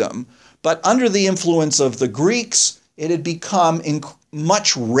custom, but under the influence of the Greeks, it had become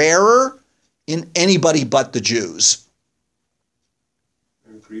much rarer in anybody but the Jews.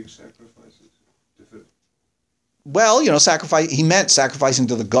 And Greek sacrifices? Different. Well, he meant sacrificing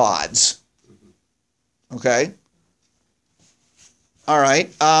to the gods. Okay? All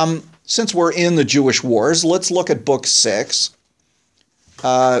right. Since we're in the Jewish wars, let's look at Book 6,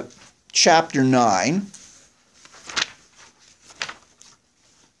 Chapter 9,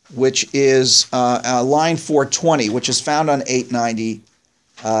 which is line 420, which is found on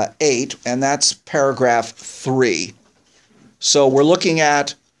 898, and that's paragraph 3. So we're looking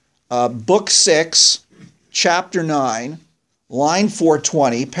at Book 6, Chapter 9, line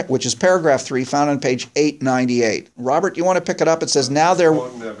 420, which is paragraph 3, found on page 898. Robert, you want to pick it up? It says, now there...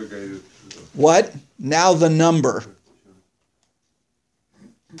 What? Now the number.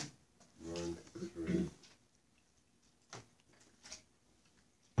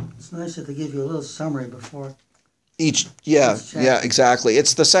 It's nice that they give you a little summary before each exactly.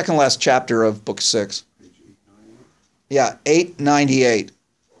 It's the second last chapter of Book 6. Yeah, 898.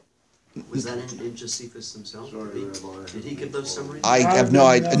 Was that in Josephus himself? Did he give those summaries? I have no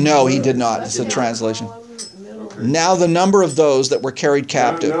idea. No, he did not. It's a translation. Okay. Now the number of those that were carried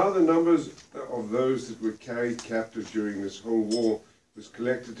captive. Now the numbers of those that were carried captive during this whole war was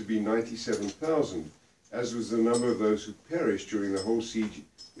collected to be 97,000. as was the number of those who perished during the whole siege,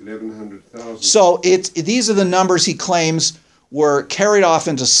 1,100,000. So these are the numbers he claims were carried off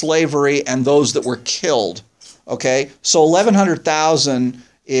into slavery and those that were killed. Okay, so 1,100,000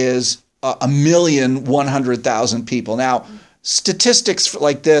 is 1,100,000 people. Now, statistics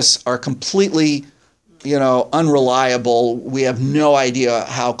like this are completely, unreliable. We have no idea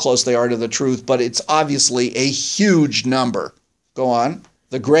how close they are to the truth, but it's obviously a huge number. Go on.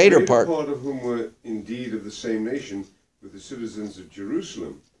 The greater part of whom were indeed of the same nation with the citizens of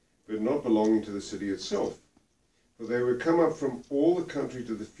Jerusalem, but not belonging to the city itself. For they were come up from all the country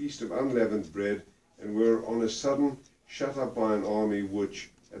to the feast of unleavened bread, and were on a sudden shut up by an army which,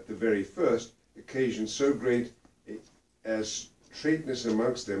 at the very first, occasioned so great as straitness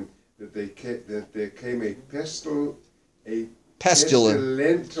amongst them, that there came a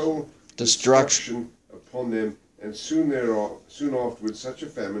pestilential destruction upon them, and soon afterwards such a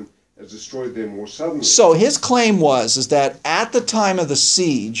famine as destroyed them more suddenly. So his claim is that at the time of the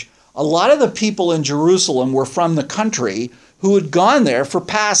siege, a lot of the people in Jerusalem were from the country who had gone there for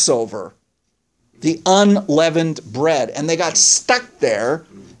Passover, the unleavened bread, and they got stuck there,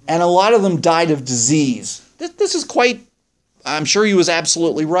 and a lot of them died of disease. This is quite, I'm sure he was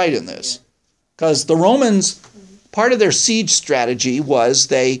absolutely right in this, because the Romans, part of their siege strategy was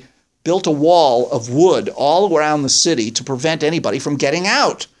they built a wall of wood all around the city to prevent anybody from getting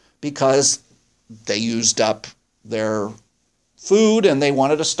out, because they used up their food and they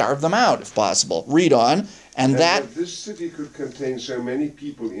wanted to starve them out if possible. Read on. And that this city could contain so many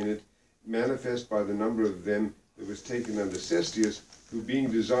people in it, manifest by the number of them that was taken under Cestius, who being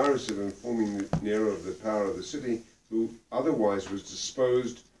desirous of informing Nero of the power of the city, who otherwise was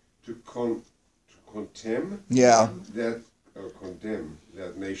disposed to condemn that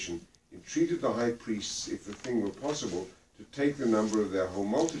nation, entreated the high priests, if the thing were possible, to take the number of their whole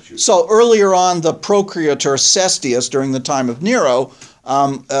multitude. So earlier on, the procurator Cestius, during the time of Nero,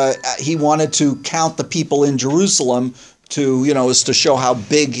 he wanted to count the people in Jerusalem to, as to show how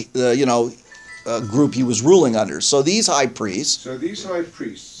big, group he was ruling under. So these high priests,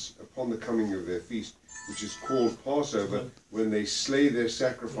 upon the coming of their feast, which is called Passover, when they slay their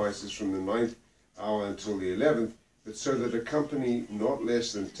sacrifices from the 9th hour until the 11th, but so that a company not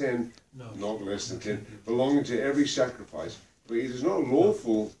less than 10, belonging to every sacrifice, for it is not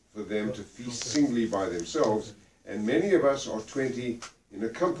lawful for them to feast singly by themselves, and many of us are 20 in a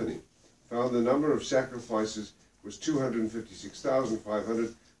company, found the number of sacrifices was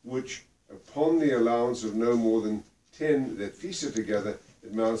 256,500, which upon the allowance of no more than 10 that feasted together,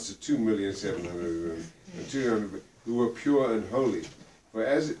 it amounts to 2,702,200 who were pure and holy. For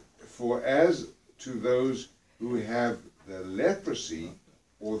as to those who have the leprosy,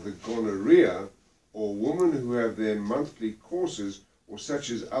 or the gonorrhea, or women who have their monthly courses, or such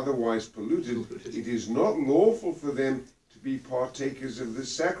as otherwise polluted, it is not lawful for them to be partakers of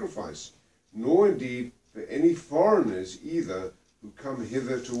this sacrifice, nor indeed for any foreigners either who come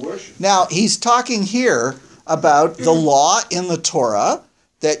hither to worship. Now, he's talking here about the law in the Torah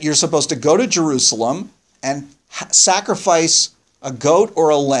that you're supposed to go to Jerusalem and sacrifice a goat or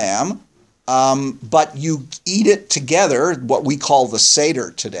a lamb, but you eat it together, what we call the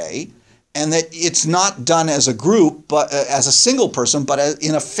Seder today, and that it's not done as a group, but as a single person, but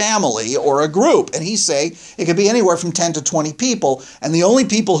in a family or a group. And he's saying it could be anywhere from 10 to 20 people, and the only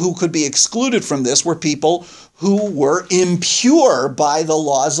people who could be excluded from this were people who were impure by the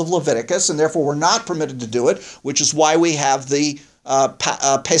laws of Leviticus, and therefore were not permitted to do it, which is why we have the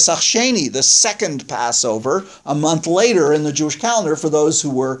Pesach Sheni, the second Passover, a month later in the Jewish calendar for those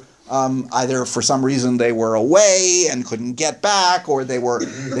who were either for some reason they were away and couldn't get back, or they were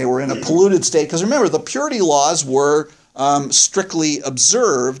in a polluted state. Because remember, the purity laws were strictly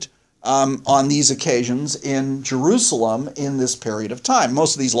observed on these occasions in Jerusalem in this period of time.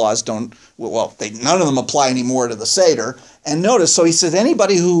 Most of these laws none of them apply anymore to the Seder. And notice, so he says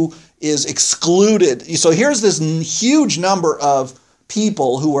anybody who is excluded. So here's this huge number of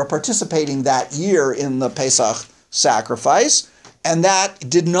people who were participating that year in the Pesach sacrifice. And that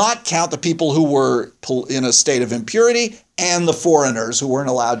did not count the people who were in a state of impurity and the foreigners who weren't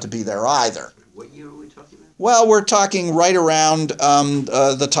allowed to be there either. What year are we talking about? Well, we're talking right around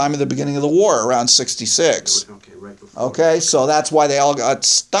the time of the beginning of the war, around 66. Okay, right before. Okay, so that's why they all got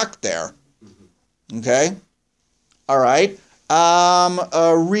stuck there. Okay? All right. That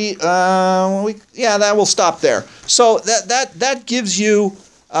will stop there. So that gives you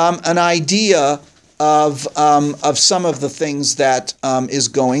an idea of some of the things that is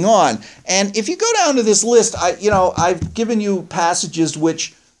going on. And if you go down to this list, I've given you passages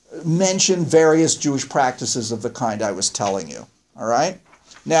which mention various Jewish practices of the kind I was telling you. All right?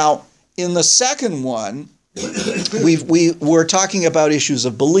 Now, in the second one, we're talking about issues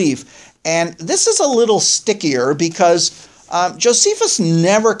of belief. And this is a little stickier because Josephus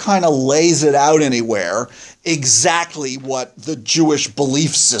never kind of lays it out anywhere exactly what the Jewish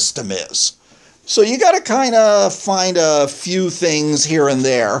belief system is. So you got to kind of find a few things here and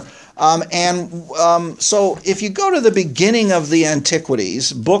there. So if you go to the beginning of the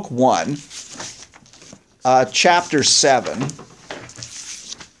Antiquities, Book 1, Chapter 7,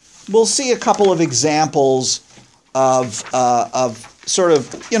 we'll see a couple of examples of sort of,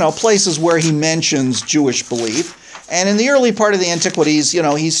 places where he mentions Jewish belief. And in the early part of the Antiquities,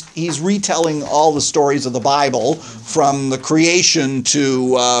 he's retelling all the stories of the Bible from the creation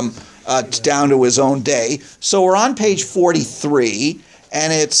to down to his own day. So we're on page 43,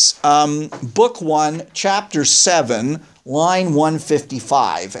 and it's Book 1, Chapter 7, line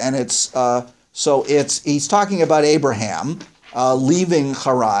 155. And he's talking about Abraham leaving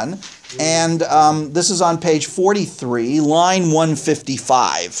Haran. And this is on page 43, line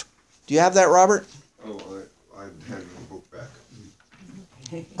 155. Do you have that, Robert? Oh, I handed the book back.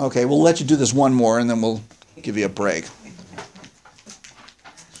 Okay, we'll let you do this one more, and then we'll give you a break.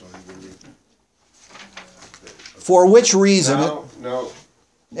 For which reason? No.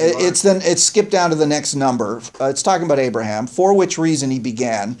 It's skipped down to the next number. It's talking about Abraham. For which reason he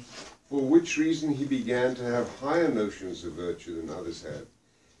began. For which reason he began to have higher notions of virtue than others had,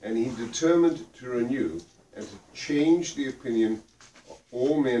 and he determined to renew and to change the opinion of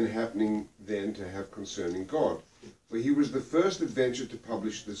all men happening then to have concerning God. For he was the first that ventured to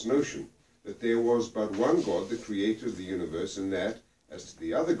publish this notion, that there was but one God, the creator of the universe, and that, as to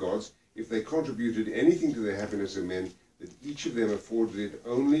the other gods, if they contributed anything to the happiness of men, that each of them afforded it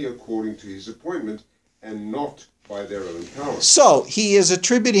only according to his appointment, and not by their own power. So he is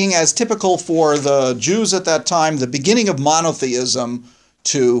attributing, as typical for the Jews at that time, the beginning of monotheism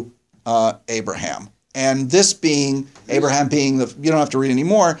to Abraham. And this being, Abraham being you don't have to read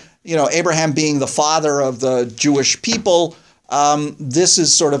anymore, Abraham being the father of the Jewish people, this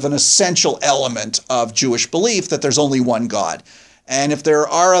is sort of an essential element of Jewish belief that there's only one God. And if there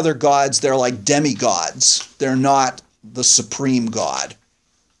are other gods, they're like demigods. They're not the supreme God.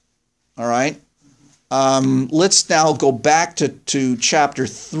 All right? Let's now go back to chapter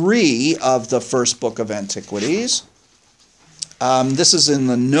 3 of the first book of Antiquities. This is in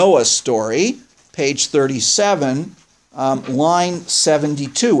the Noah story, page 37, line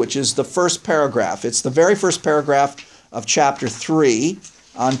 72, which is the first paragraph. It's the very first paragraph of chapter 3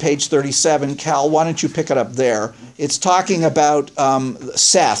 on page 37. Cal, why don't you pick it up there? It's talking about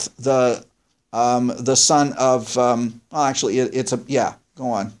Seth, the son of, go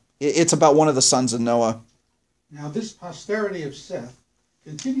on. It's about one of the sons of Noah. Now this posterity of Seth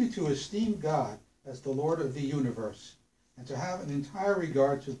continued to esteem God as the Lord of the universe, and to have an entire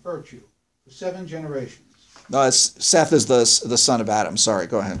regard to virtue for 7 generations. Seth is the son of Adam. Sorry,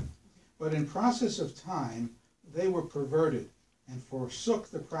 go ahead. But in process of time, they were perverted, and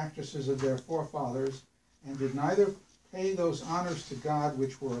forsook the practices of their forefathers, and did neither pay those honors to God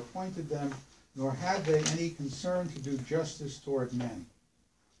which were appointed them, nor had they any concern to do justice toward men.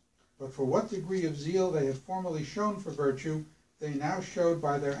 But for what degree of zeal they had formerly shown for virtue, they now showed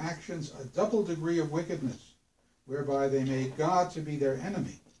by their actions a double degree of wickedness, whereby they made God to be their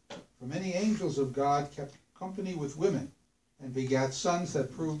enemy. For many angels of God kept company with women, and begat sons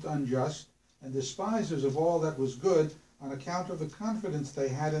that proved unjust, and despisers of all that was good, on account of the confidence they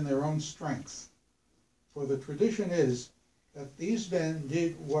had in their own strength. For the tradition is that these men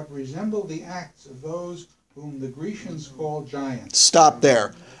did what resembled the acts of those whom the Grecians call giants. Stop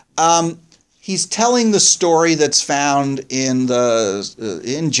there. He's telling the story that's found in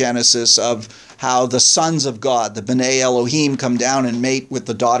Genesis of how the sons of God, the B'nai Elohim, come down and mate with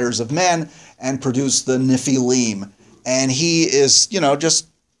the daughters of men and produce the Nephilim. And he is,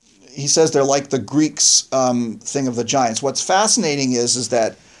 he says they're like the Greeks' thing of the giants. What's fascinating is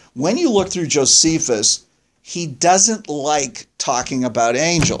that when you look through Josephus, he doesn't like talking about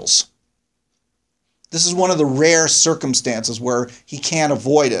angels. This is one of the rare circumstances where he can't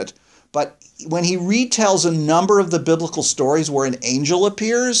avoid it. But when he retells a number of the biblical stories where an angel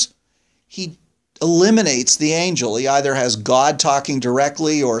appears, he eliminates the angel. He either has God talking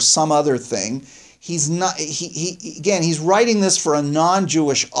directly or some other thing. He's not. He's writing this for a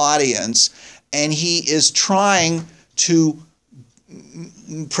non-Jewish audience, and he is trying to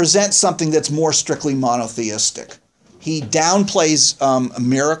present something that's more strictly monotheistic. He downplays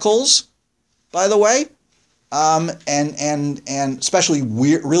miracles, by the way, and especially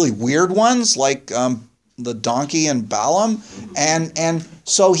really weird ones like the donkey and Balaam, and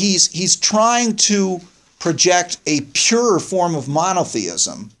so he's trying to project a purer form of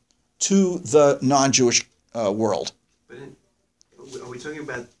monotheism to the non-Jewish world. But are we talking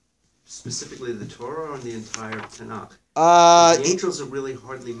about specifically the Torah or the entire Tanakh? The angels are really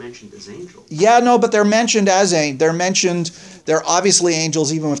hardly mentioned as angels. Yeah, no, but they're mentioned as they're obviously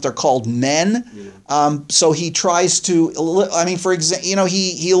angels even if they're called men. Yeah. So he tries to, for example,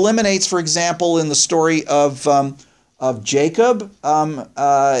 he eliminates, for example, in the story of Jacob,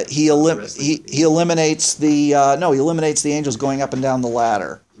 he eliminates the angels going up and down the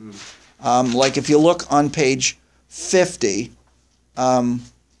ladder. Like if you look on page 50,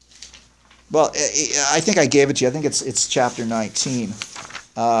 well, I think I gave it to you. I think it's chapter 19.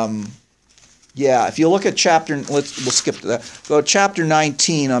 Yeah, if you look at we'll skip to that. Go to chapter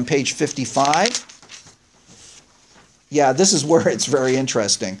 19 on page 55. Yeah, this is where it's very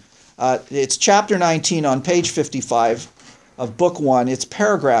interesting. It's chapter 19 on page 55 of book 1. It's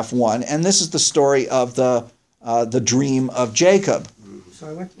paragraph 1, and this is the story of the dream of Jacob.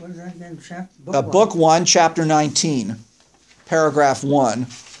 Sorry, what is that again? Book 1, chapter 19, paragraph 1.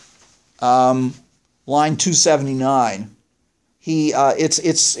 Line 279.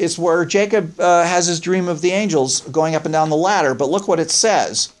 It's where Jacob has his dream of the angels going up and down the ladder. But look what it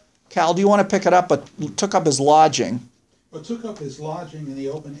says. Cal, do you want to pick it up? But took up his lodging. But took up his lodging in the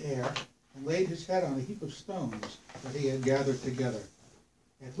open air and laid his head on a heap of stones that he had gathered together.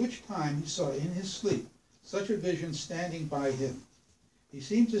 At which time he saw in his sleep such a vision standing by him. He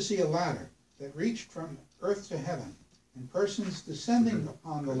seemed to see a ladder that reached from earth to heaven, and persons descending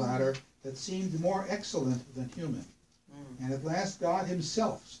upon the ladder that seemed more excellent than human. And at last God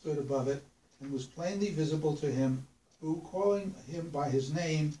himself stood above it, and was plainly visible to him, who, calling him by his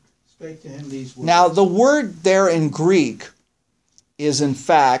name, spake to him these words. Now, the word there in Greek is, in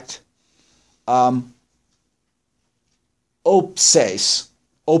fact, opses,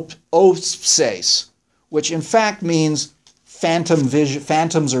 which in fact means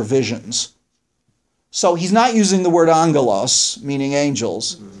phantoms or visions. So he's not using the word angelos, meaning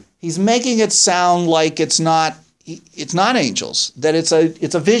angels. He's making it sound like it's not angels, that it's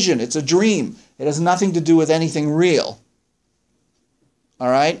a vision, it's a dream. It has nothing to do with anything real. All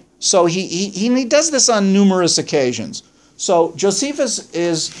right? So he does this on numerous occasions. So Josephus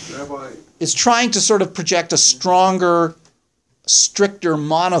is trying to sort of project a stronger, stricter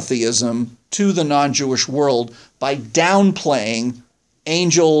monotheism to the non-Jewish world by downplaying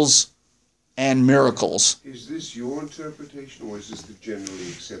angels and miracles. Is this your interpretation, or is this the generally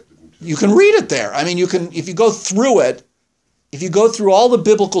accepted interpretation? You can read it there. I mean, you can, if you go through it, if you go through all the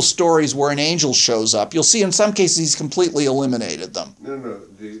biblical stories where an angel shows up, you'll see in some cases he's completely eliminated them. No,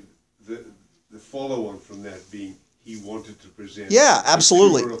 the follow-on from that being he wanted to present. Yeah,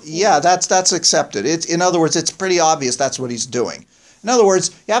 absolutely. Yeah, that's accepted. In other words, it's pretty obvious that's what he's doing. In other words,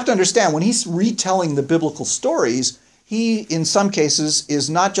 you have to understand, when he's retelling the biblical stories, he, in some cases, is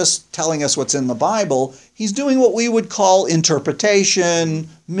not just telling us what's in the Bible, he's doing what we would call interpretation,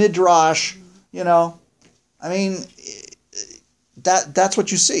 midrash, I mean, that's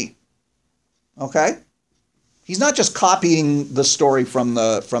what you see. Okay? He's not just copying the story from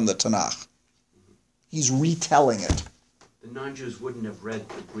the Tanakh. He's retelling it. The non-Jews wouldn't have read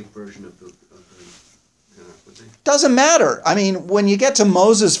the Greek version of the Tanakh, would they? Doesn't matter. I mean, when you get to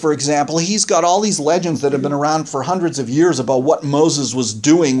Moses, for example, he's got all these legends that have been around for hundreds of years about what Moses was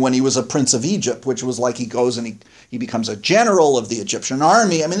doing when he was a prince of Egypt, which was like he goes and he becomes a general of the Egyptian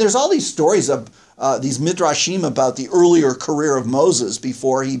army. I mean, there's all these stories of these midrashim about the earlier career of Moses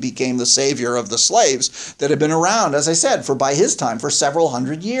before he became the savior of the slaves that have been around, as I said, by his time, for several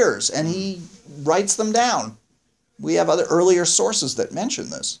hundred years. And he writes them down. We have other earlier sources that mention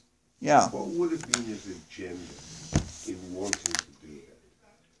this. Yeah. What would have been his agenda in wanting to do that?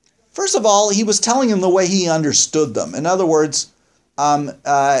 First of all, he was telling him the way he understood them. In other words, and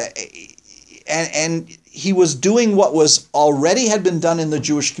he was doing what was already had been done in the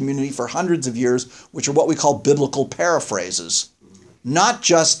Jewish community for hundreds of years, which are what we call biblical paraphrases. Not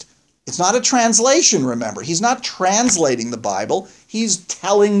just, it's not a translation, remember. He's not translating the Bible. He's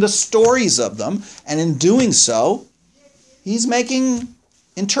telling the stories of them. And in doing so, he's making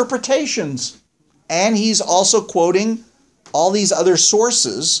interpretations. And he's also quoting all these other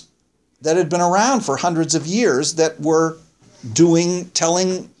sources that had been around for hundreds of years that were doing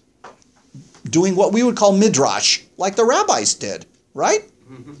what we would call midrash, like the rabbis did, right?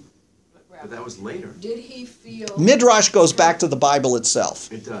 Mm-hmm. But that was later. Did he feel... Midrash goes back to the Bible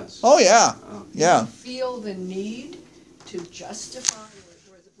itself. It does. Oh, yeah. Yeah. Did he feel the need to justify,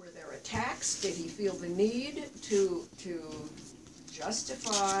 were there attacks? Did he feel the need to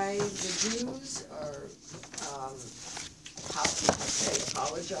justify the Jews, or how people say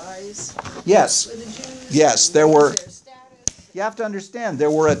apologize Yes. for the Jews? Yes, there were... Their status, you have to understand,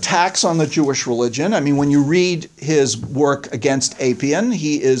 there were attacks on the Jewish religion. I mean, when you read his work against Apion,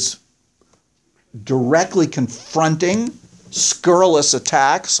 he is directly confronting scurrilous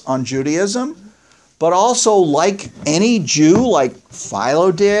attacks on Judaism, but also like any Jew, like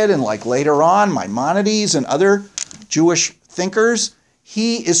Philo did, and like later on Maimonides and other Jewish thinkers,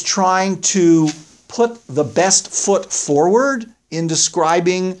 he is trying to put the best foot forward in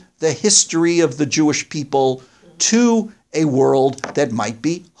describing the history of the Jewish people to a world that might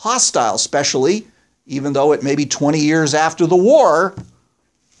be hostile, especially even though it may be 20 years after the war,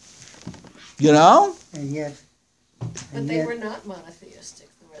 you know? And yet... But they were not monotheistic,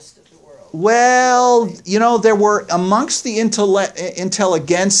 the rest of the world. Well, you know, there were, amongst the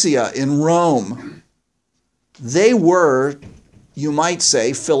intelligentsia in Rome, they were, you might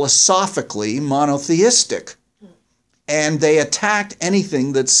say, philosophically monotheistic. And they attacked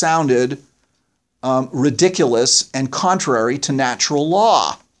anything that sounded ridiculous and contrary to natural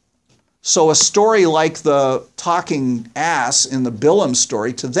law. So a story like the talking ass in the Bilam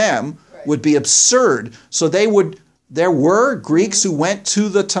story to them would be absurd. So there were Greeks who went to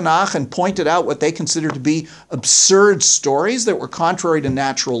the Tanakh and pointed out what they considered to be absurd stories that were contrary to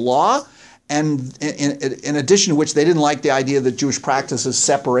natural law. And in addition to which, they didn't like the idea that Jewish practices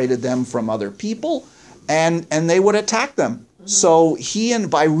separated them from other people, and they would attack them. So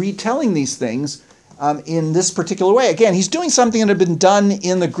by retelling these things in this particular way, again, he's doing something that had been done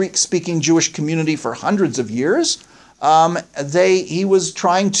in the Greek-speaking Jewish community for hundreds of years. He was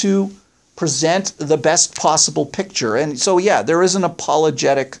trying to present the best possible picture. And so, yeah, there is an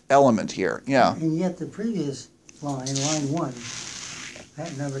apologetic element here. Yeah. And yet the previous line 1,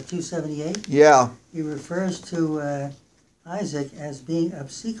 at number 278, yeah, he refers to Isaac as being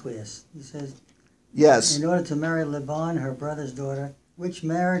obsequious. He says, yes, in order to marry Laban, her brother's daughter, which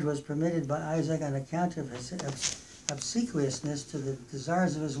marriage was permitted by Isaac on account of his obsequiousness to the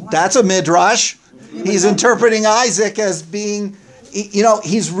desires of his wife. That's a midrash. He's interpreting Isaac as being, you know,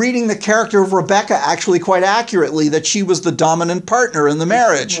 he's reading the character of Rebecca actually quite accurately, that she was the dominant partner in the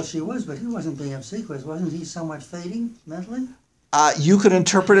marriage. Well, she was, but he wasn't being obsequious. Wasn't he somewhat fading mentally? You could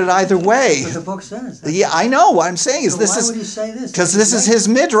interpret it either way. That's what the book says. Yeah, I know. What I'm saying is, so this why is would he say this? because this is his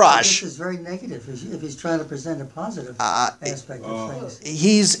midrash. This is very negative if he's trying to present a positive aspect of things.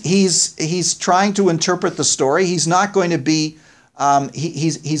 He's trying to interpret the story. He's not going to be.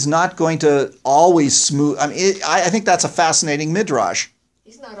 He's not going to always smooth. I mean, I think that's a fascinating midrash.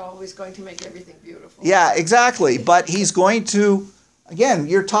 He's not always going to make everything beautiful. Yeah, exactly. But he's going to. Again,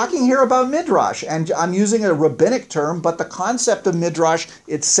 you're talking here about midrash, and I'm using a rabbinic term, but the concept of midrash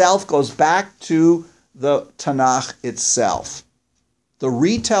itself goes back to the Tanakh itself. The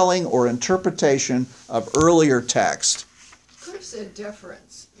retelling or interpretation of earlier text. Could have said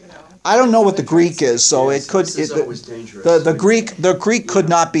deference, you know. I don't know what the Greek is, so yes, it could. This is always dangerous. The Greek could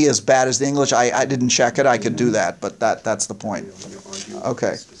not be as bad as the English. I didn't check it. I could do that, but that's the point.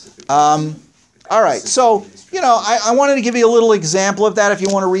 Okay. All right. So, you know, I wanted to give you a little example of that. If you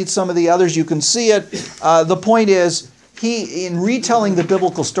want to read some of the others, you can see it. The point is, in retelling the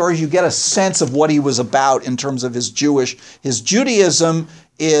biblical stories, you get a sense of what he was about in terms of his Judaism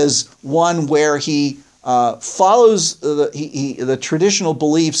is one where he follows the traditional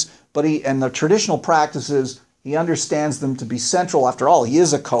beliefs, and the traditional practices. He understands them to be central. After all, he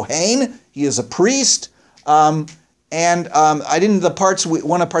is a Kohen. He is a priest. And one of the parts we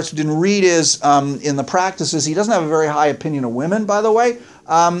didn't read is in the practices. He doesn't have a very high opinion of women, by the way.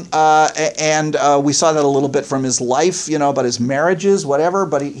 And we saw that a little bit from his life, you know, about his marriages, whatever.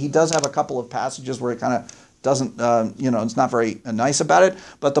 But he does have a couple of passages where he kind of doesn't, it's not very nice about it.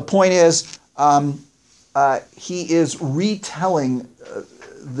 But the point is, he is retelling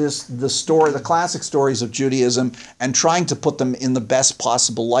the classic stories of Judaism and trying to put them in the best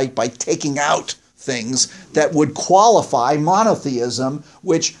possible light by taking out things that would qualify monotheism,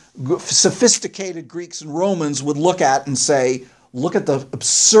 which sophisticated Greeks and Romans would look at and say, look at the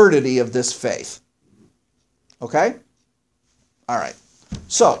absurdity of this faith. Okay? All right.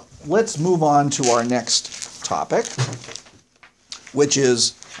 So let's move on to our next topic, which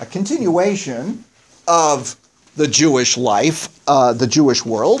is a continuation of the Jewish life, the Jewish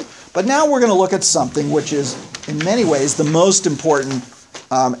world. But now we're going to look at something which is, in many ways, the most important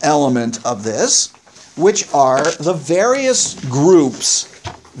element of this, which are the various groups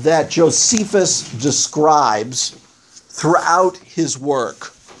that Josephus describes throughout his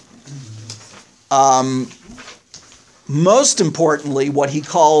work. Most importantly, what he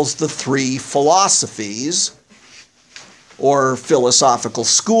calls the three philosophies or philosophical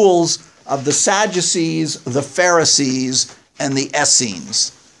schools of the Sadducees, the Pharisees, and the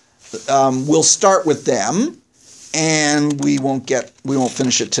Essenes. We'll start with them. and we won't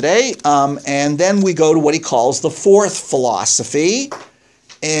finish it today. And then we go to what he calls the fourth philosophy,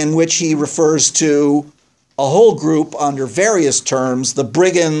 in which he refers to a whole group under various terms: the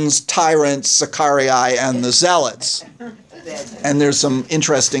brigands, tyrants, Sicarii, and the zealots. And there's some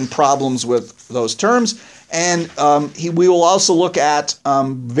interesting problems with those terms. And we will also look at,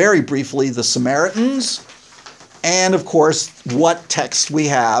 very briefly, the Samaritans, and of course, what texts we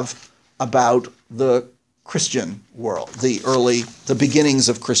have about the Christian world, the beginnings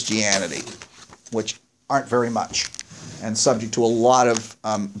of Christianity, which aren't very much, and subject to a lot of,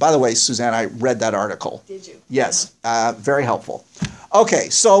 by the way, Suzanne, I read that article. Did you? Yes, very helpful. Okay,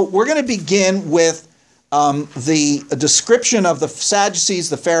 so we're going to begin with the description of the Sadducees,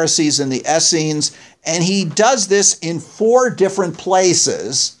 the Pharisees, and the Essenes, and he does this in 4 different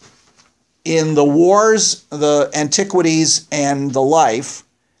places in the Wars, the Antiquities, and the Life.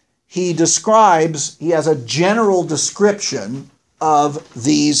 He has a general description of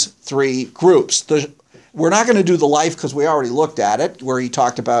these 3 groups. We're not going to do the Life because we already looked at it, where he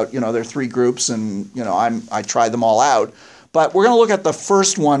talked about, there are 3 groups, and I tried them all out. But we're going to look at the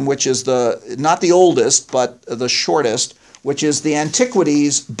first one, which is not the oldest, but the shortest, which is the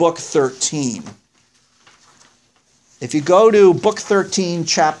Antiquities, Book 13. If you go to Book 13,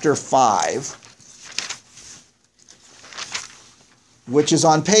 Chapter 5, which is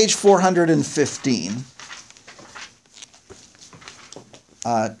on page 415,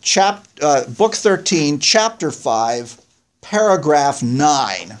 Book 13, Chapter 5, Paragraph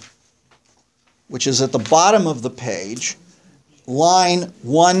 9, which is at the bottom of the page. Line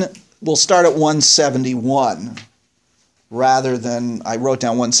 1, we'll start at 171 rather than, I wrote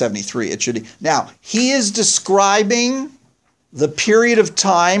down 173. It should. Now, he is describing the period of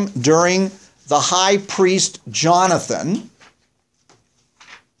time during the high priest Jonathan,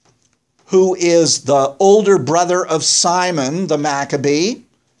 who is the older brother of Simon the Maccabee.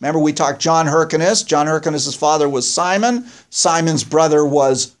 Remember, we talked John Hyrcanus. John Hyrcanus' father was Simon. Simon's brother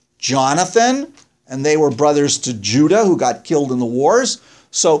was Jonathan. And they were brothers to Judah, who got killed in the wars.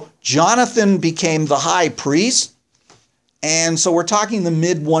 So Jonathan became the high priest. And so we're talking the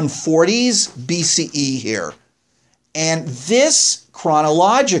mid-140s BCE here. And this,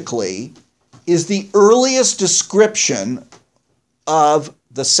 chronologically, is the earliest description of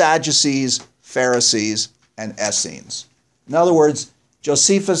the Sadducees, Pharisees, and Essenes. In other words,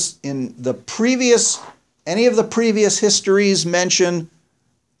 Josephus, in any of the previous histories mentioned,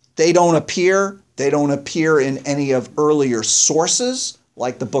 they don't appear. They don't appear in any of earlier sources,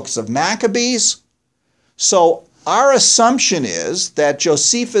 like the books of Maccabees. So our assumption is that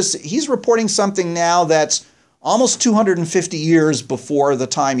Josephus, he's reporting something now that's almost 250 years before the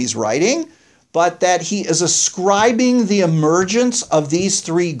time he's writing, but that he is ascribing the emergence of these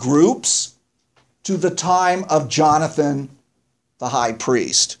 3 groups to the time of Jonathan, the high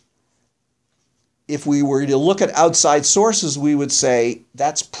priest. If we were to look at outside sources, we would say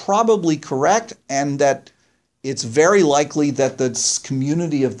that's probably correct, and that it's very likely that the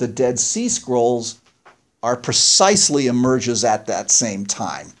community of the Dead Sea Scrolls emerges at that same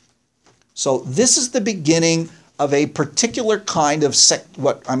time. So this is the beginning of a particular kind of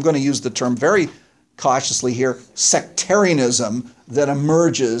what I'm going to use the term very cautiously here, sectarianism that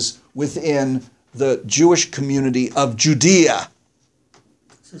emerges within the Jewish community of Judea.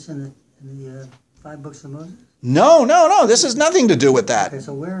 Is this in the 5 books of Moses? No. This has nothing to do with that. Okay,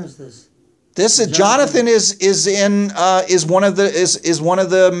 so where is this? This Jonathan is one of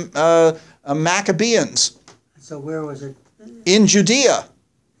the Maccabeans. So where was it? In Judea,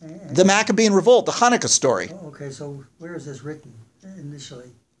 the Maccabean revolt, the Hanukkah story. Oh, okay, so where is this written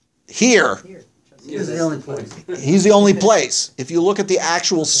initially? Here. This is the only place. He's the only place. If you look at the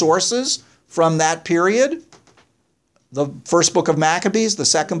actual sources from that period, the first book of Maccabees, the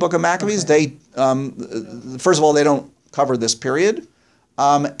second book of Maccabees, they first of all, they don't cover this period,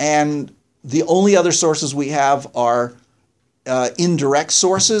 and the only other sources we have are indirect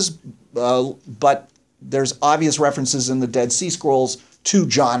sources, but there's obvious references in the Dead Sea Scrolls to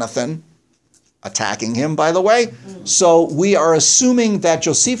Jonathan attacking him, by the way. So we are assuming that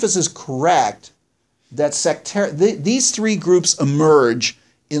Josephus is correct, that these 3 groups emerge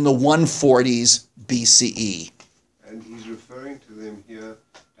in the 140s BCE. And he's referring to them here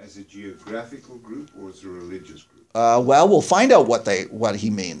as a geographical group or as a religious group? Well, we'll find out what he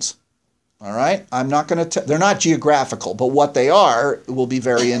means. All right? I'm not going to they're not geographical, but what they are will be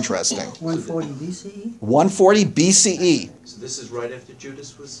very interesting. 140 BCE? 140 BCE. So this is right after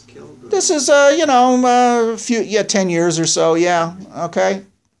Judas was killed? This is, 10 years or so, yeah. Okay.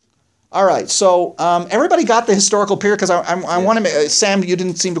 All right, so everybody got the historical period? Because I want to, Sam, you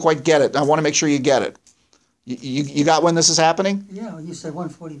didn't seem to quite get it. I want to make sure you get it. You got when this is happening? Yeah, you said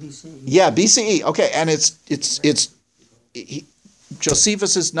 140 BC. Yeah, BCE. Okay, and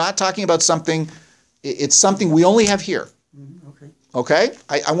Josephus is not talking about something. It's something we only have here. Okay. Okay?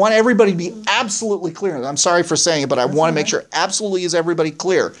 I want everybody to be absolutely clear. I'm sorry for saying it, but I want to make sure absolutely is everybody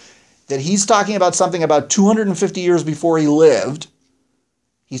clear that he's talking about something about 250 years before he lived.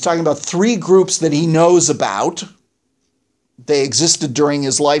 He's talking about 3 groups that he knows about. They existed during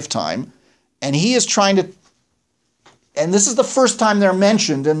his lifetime. And he is trying to, and this is the first time they're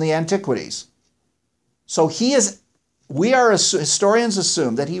mentioned in the Antiquities. So we are as historians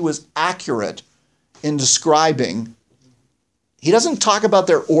assume that he was accurate in describing. He doesn't talk about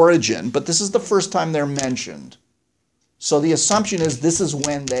their origin, but this is the first time they're mentioned. So the assumption is this is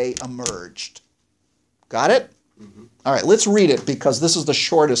when they emerged. Got it? Mm-hmm. All right, let's read it because this is the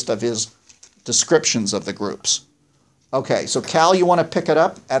shortest of his descriptions of the groups. Okay, so Cal, you want to pick it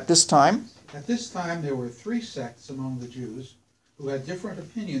up at this time? At this time, there were 3 sects among the Jews who had different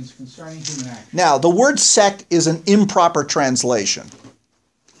opinions concerning human action. Now, the word sect is an improper translation.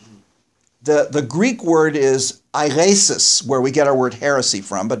 The Greek word is airesis, where we get our word heresy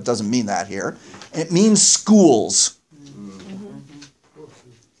from, but it doesn't mean that here. It means schools.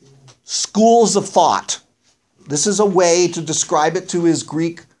 Schools of thought. This is a way to describe it to his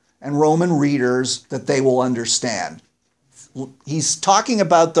Greek and Roman readers that they will understand. He's talking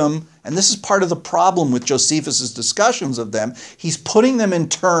about them, and this is part of the problem with Josephus' discussions of them. He's putting them in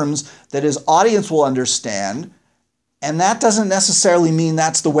terms that his audience will understand, and that doesn't necessarily mean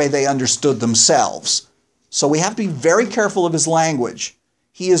that's the way they understood themselves. So we have to be very careful of his language.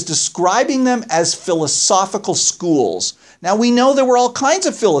 He is describing them as philosophical schools. Now we know there were all kinds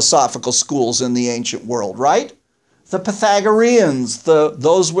of philosophical schools in the ancient world, right? The Pythagoreans,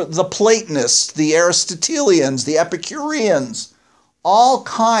 the Platonists, the Aristotelians, the Epicureans, all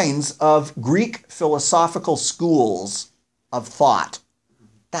kinds of Greek philosophical schools of thought.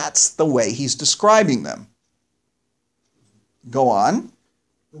 That's the way he's describing them. Go on.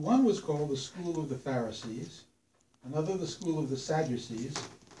 The one was called the school of the Pharisees, another the school of the Sadducees,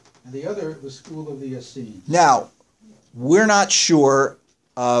 and the other the school of the Essenes. Now, we're not sure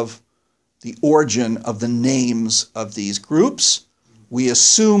of the origin of the names of these groups. We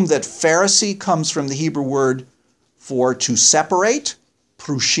assume that Pharisee comes from the Hebrew word for to separate,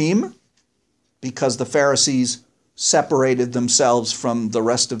 prushim, because the Pharisees separated themselves from the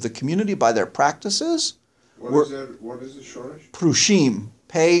rest of the community by their practices. What is the shortish? Prushim,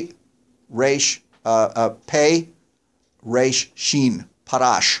 pei, resh, shin,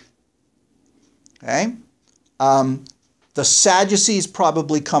 parash. Okay? The Sadducees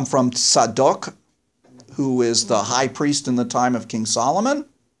probably come from Tzadok, who is the high priest in the time of King Solomon.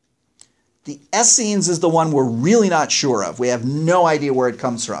 The Essenes is the one we're really not sure of. We have no idea where it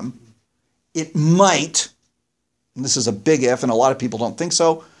comes from. It might, and this is a big if, and a lot of people don't think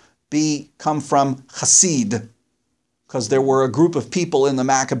so, come from Hasid, because there were a group of people in the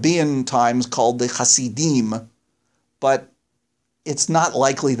Maccabean times called the Hasidim, but it's not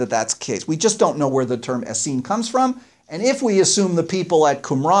likely that that's the case. We just don't know where the term Essene comes from. And if we assume the people at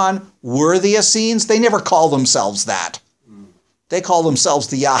Qumran were the Essenes, they never call themselves that. They call themselves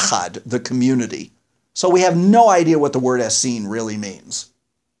the Yachad, the community. So we have no idea what the word Essene really means.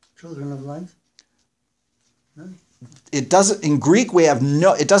 Children of light? No? It doesn't, in Greek,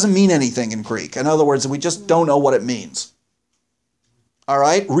 it doesn't mean anything in Greek. In other words, we just don't know what it means. All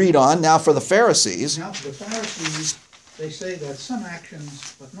right, read on. Now for the Pharisees. Now for the Pharisees, they say that some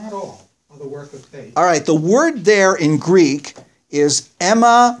actions, but not all, are the work of faith. All right, the word there in Greek is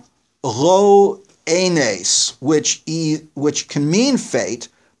ema ro enes, which can mean fate,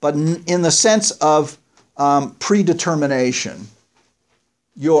 but in the sense of predetermination.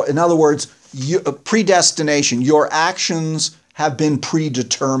 In other words, predestination. Your actions have been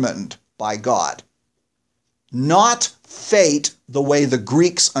predetermined by God. Not fate the way the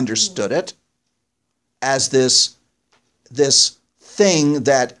Greeks understood it, as this thing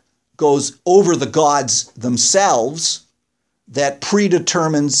that goes over the gods themselves, that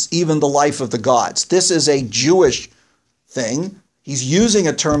predetermines even the life of the gods. This is a Jewish thing. He's using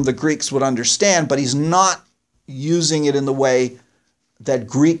a term the Greeks would understand, but he's not using it in the way that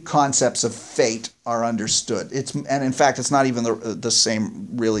Greek concepts of fate are understood. And in fact, it's not even the same,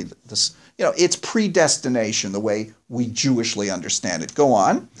 really. It's predestination, the way we Jewishly understand it. Go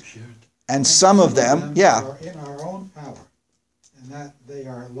on. And some of them, are in our own power, and that they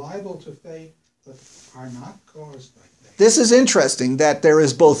are liable to fate, but are not caused by fate. This is interesting, that there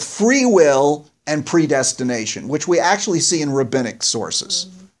is both free will and predestination, which we actually see in rabbinic sources,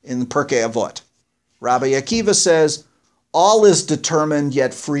 in Pirkei Avot. Rabbi Akiva says, all is determined,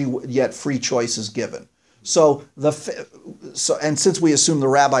 yet free choice is given. So and since we assume the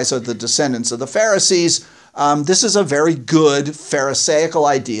rabbis are the descendants of the Pharisees, this is a very good Pharisaical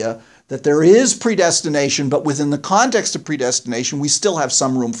idea that there is predestination, but within the context of predestination, we still have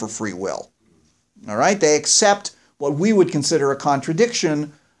some room for free will. All right? They accept what we would consider a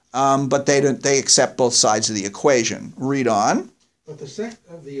contradiction, but they accept both sides of the equation. Read on. But the sect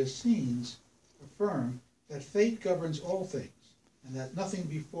of the Essenes affirm that fate governs all things, and that nothing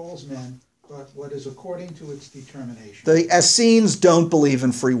befalls men but what is according to its determination. The Essenes don't believe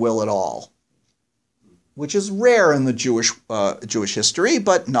in free will at all, which is rare in the Jewish history,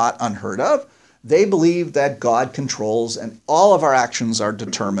 but not unheard of. They believe that God controls and all of our actions are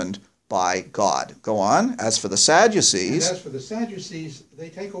determined by God. Go on. As for the Sadducees... And as for the Sadducees, they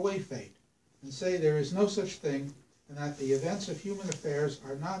take away fate and say there is no such thing and that the events of human affairs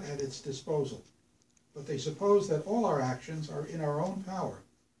are not at its disposal. But they suppose that all our actions are in our own power,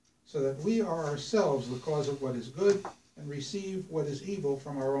 so that we are ourselves the cause of what is good and receive what is evil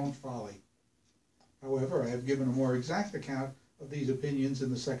from our own folly. However, I have given a more exact account of these opinions in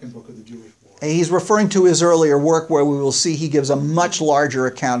the second book of the Jewish War. He's referring to his earlier work where we will see he gives a much larger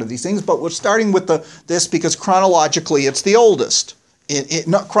account of these things, but we're starting with this because chronologically it's the oldest.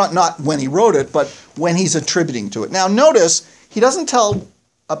 Not when he wrote it, but when he's attributing to it. Now notice, he doesn't tell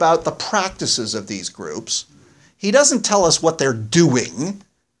about the practices of these groups. He doesn't tell us what they're doing.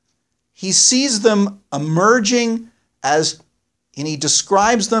 He sees them emerging and he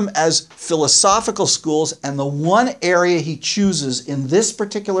describes them as philosophical schools, and the one area he chooses in this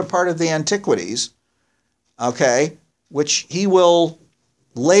particular part of the Antiquities, okay, which he will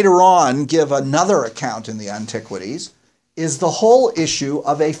later on give another account in the Antiquities, is the whole issue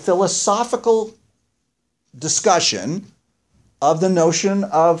of a philosophical discussion of the notion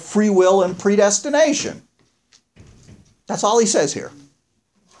of free will and predestination. That's all he says here.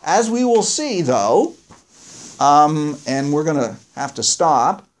 As we will see, though, and we're going to have to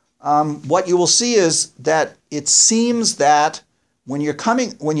stop, what you will see is that it seems that when you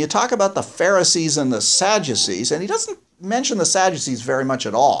talk about the Pharisees and the Sadducees, and he doesn't mention the Sadducees very much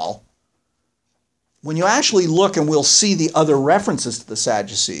at all, when you actually look, and we'll see the other references to the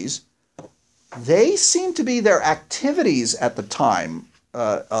Sadducees, they seem to be their activities at the time,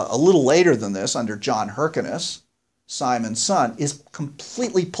 a little later than this, under John Hyrcanus, Simon's son, is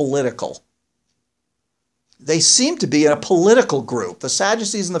completely political. They seem to be a political group. The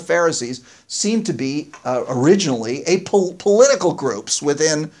Sadducees and the Pharisees seem to be originally political groups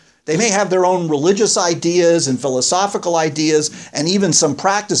within. They may have their own religious ideas and philosophical ideas and even some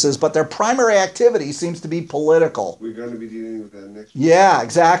practices, but their primary activity seems to be political. We're going to be dealing with that next week. Yeah,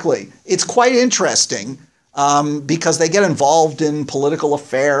 exactly. It's quite interesting because they get involved in political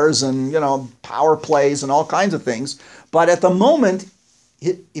affairs and, power plays and all kinds of things. But at the moment,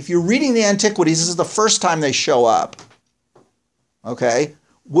 if you're reading the Antiquities, this is the first time they show up. Okay?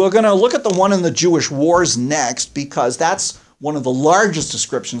 We're going to look at the one in the Jewish Wars next because that's one of the largest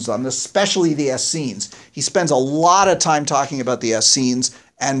descriptions of them, especially the Essenes. He spends a lot of time talking about the Essenes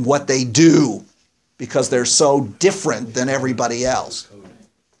and what they do because they're so different than everybody else.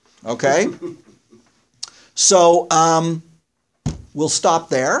 Okay? So we'll stop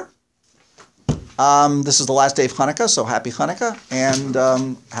there. This is the last day of Hanukkah, so happy Hanukkah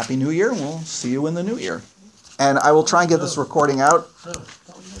and Happy New Year. We'll see you in the New Year. And I will try and get this recording out.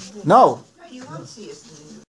 No. You won't see us